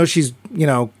pain, even though she's,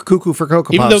 cuckoo for Cocoa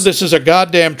Puffs. Even though this is a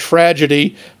goddamn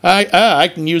tragedy,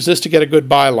 I can use this to get a good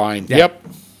byline. Yeah.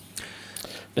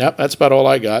 Yep, that's about all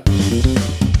I got.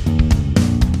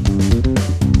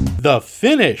 The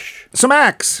finish. So,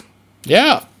 Max.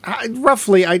 Yeah.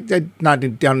 Roughly, I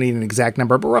don't need an exact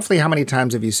number, but roughly how many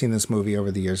times have you seen this movie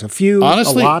over the years? A few?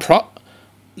 Honestly, a lot?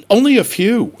 only a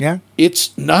few. Yeah?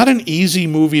 It's not an easy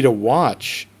movie to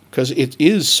watch because it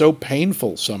is so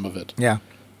painful, some of it. Yeah.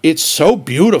 It's so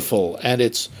beautiful, and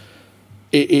it's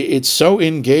so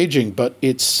engaging, but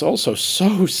it's also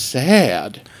so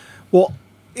sad. Well,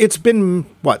 it's been,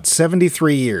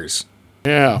 73 years?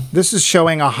 Yeah. This is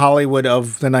showing a Hollywood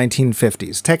of the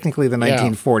 1950s. Technically the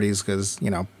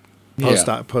 1940s because,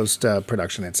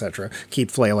 post-production, etc.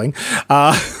 Keep flailing.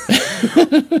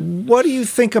 What do you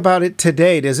think about it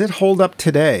today? Does it hold up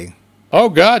today? Oh,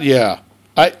 God, yeah.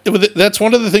 That's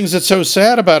one of the things that's so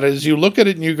sad about it is you look at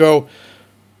it and you go,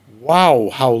 wow,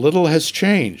 how little has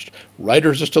changed.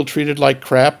 Writers are still treated like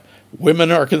crap.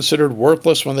 Women are considered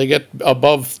worthless when they get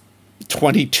above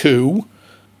 22.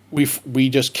 We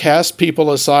just cast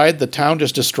people aside. The town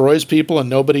just destroys people and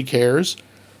nobody cares.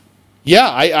 Yeah,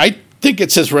 I think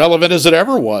it's as relevant as it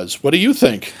ever was. What do you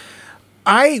think?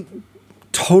 I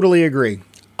totally agree.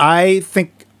 I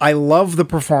think I love the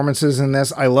performances in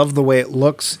this. I love the way it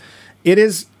looks. It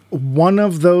is one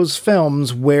of those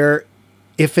films where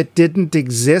if it didn't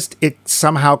exist, it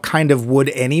somehow kind of would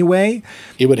anyway.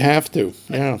 It would have to,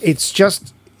 yeah. It's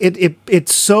just...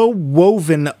 It's so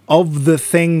woven of the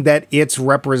thing that it's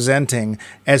representing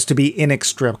as to be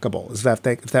inextricable, if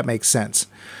that makes sense.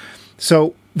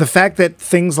 So the fact that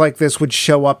things like this would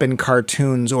show up in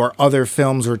cartoons or other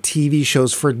films or TV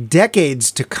shows for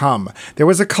decades to come. There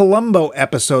was a Columbo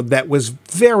episode that was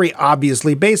very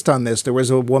obviously based on this. There was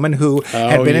a woman who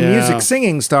had been a music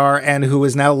singing star and who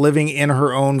is now living in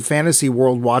her own fantasy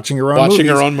world watching her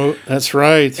own movies. That's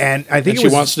right. And I think she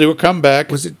wants to do a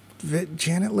comeback. Was it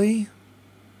Janet Leigh?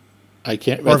 I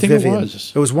think Vivian. It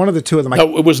was. It was one of the two of them.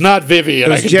 No, it was not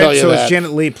Vivian. I can tell you that. So it's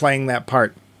Janet Leigh playing that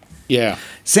part. Yeah.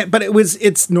 But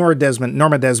it's Norma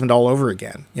Desmond all over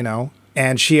again,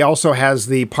 And she also has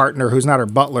the partner who's not her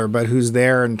butler, but who's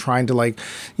there and trying to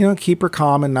keep her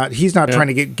calm and he's not trying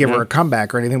to give her a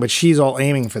comeback or anything, but she's all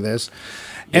aiming for this.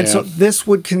 And so this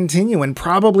would continue and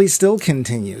probably still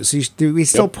continues. We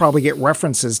still probably get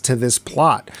references to this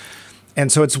plot. And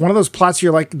so it's one of those plots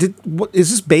you're like,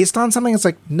 is this based on something? It's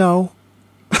like, no.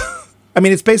 I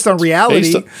mean, it's based on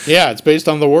reality. It's based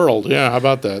on the world. Yeah, how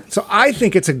about that? So I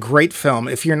think it's a great film.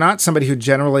 If you're not somebody who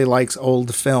generally likes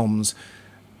old films,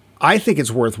 I think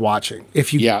it's worth watching. I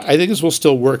think this will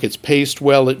still work. It's paced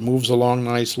well. It moves along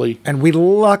nicely. And we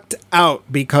lucked out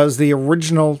because the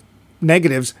original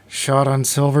negatives, shot on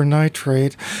silver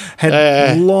nitrate,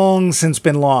 had long since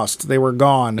been lost. They were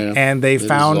gone, and they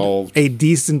found a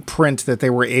decent print that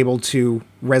they were able to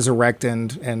resurrect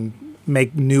and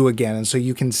make new again. And so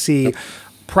you can see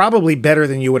probably better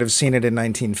than you would have seen it in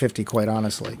 1950, quite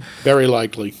honestly. Very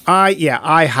likely.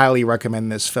 I highly recommend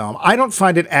this film. I don't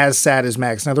find it as sad as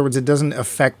Max. In other words, it doesn't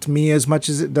affect me as much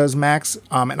as it does Max.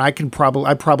 And I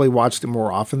probably watched it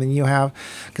more often than you have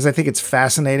because I think it's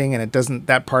fascinating and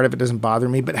that part of it doesn't bother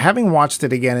me. But having watched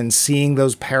it again and seeing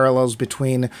those parallels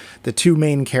between the two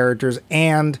main characters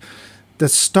and the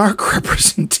stark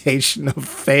representation of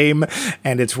fame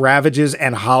and its ravages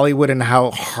and Hollywood and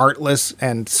how heartless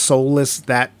and soulless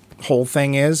that whole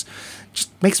thing is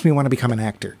just makes me want to become an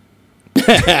actor.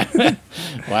 What?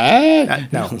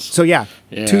 No. So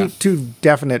two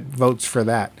definite votes for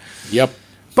that. Yep.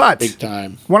 But big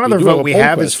time. One other vote we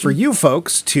have is for you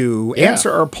folks to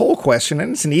answer our poll question,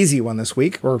 and it's an easy one this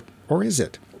week, or is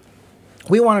it?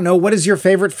 We want to know, what is your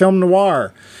favorite film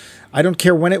noir? I don't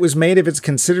care when it was made, if it's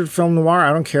considered film noir.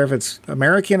 I don't care if it's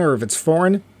American or if it's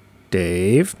foreign.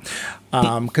 Dave.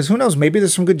 Because who knows, maybe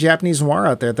there's some good Japanese noir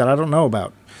out there that I don't know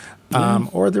about.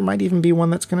 Or there might even be one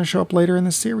that's going to show up later in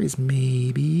the series.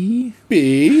 Maybe.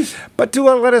 But do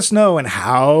let us know. And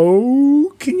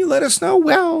how can you let us know?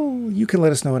 Well, you can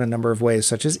let us know in a number of ways,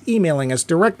 such as emailing us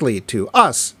directly to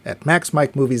us at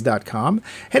maxmikemovies.com,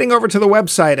 heading over to the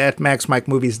website at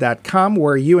maxmikemovies.com,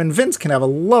 where you and Vince can have a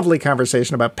lovely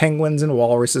conversation about penguins and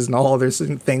walruses and all other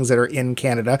things that are in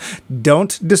Canada.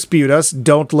 Don't dispute us.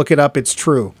 Don't look it up. It's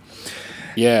true.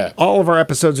 Yeah. All of our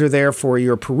episodes are there for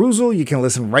your perusal. You can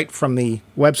listen right from the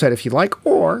website if you like,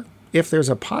 or if there's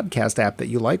a podcast app that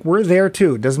you like, we're there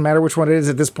too. Doesn't matter which one it is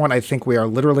at this point. I think we are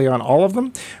literally on all of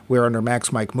them. We're under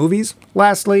Max Mike Movies.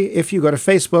 Lastly, if you go to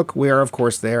Facebook, we are, of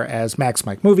course, there as Max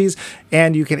Mike Movies,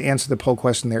 and you can answer the poll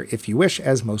question there if you wish,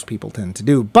 as most people tend to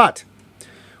do. But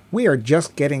we are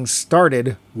just getting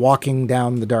started walking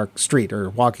down the dark street, or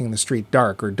walking the street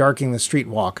dark, or darking the street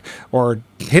walk, or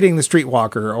hitting the street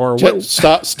walker, or what?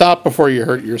 Stop before you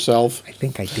hurt yourself. I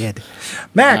think I did.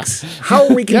 Max, how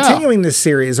are we continuing this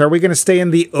series? Are we going to stay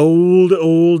in the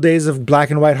old days of black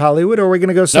and white Hollywood, or are we going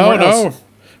to go somewhere else? No.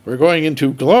 We're going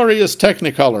into glorious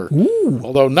Technicolor. Ooh.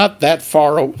 Although not that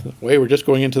far away. We're just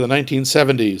going into the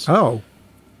 1970s. Oh.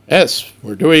 Yes,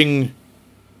 we're doing...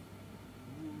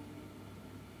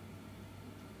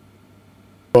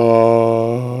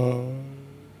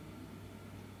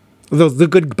 The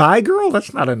Goodbye Girl?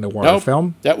 That's not a noir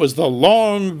film. That was The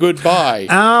Long Goodbye.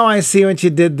 Oh, I see what you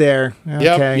did there.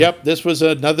 Okay. Yep. This was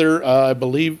another, I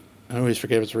believe, I always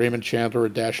forget if it's Raymond Chandler or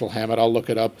Dashiell Hammett. I'll look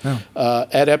it up.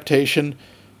 Adaptation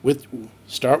with,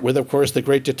 of course, the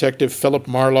great detective Philip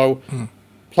Marlowe,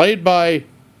 played by,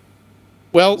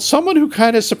 well, someone who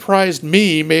kind of surprised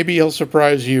me. Maybe he'll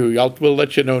surprise you. We'll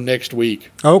let you know next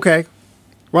week. Okay.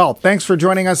 Well, thanks for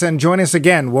joining us, and join us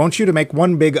again, won't you, to make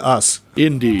one big us.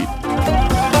 Indeed.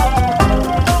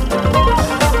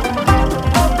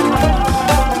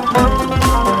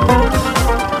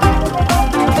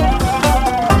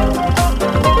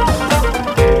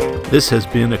 This has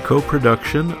been a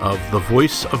co-production of The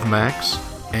Voice of Max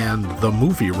and The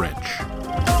Movie Wrench.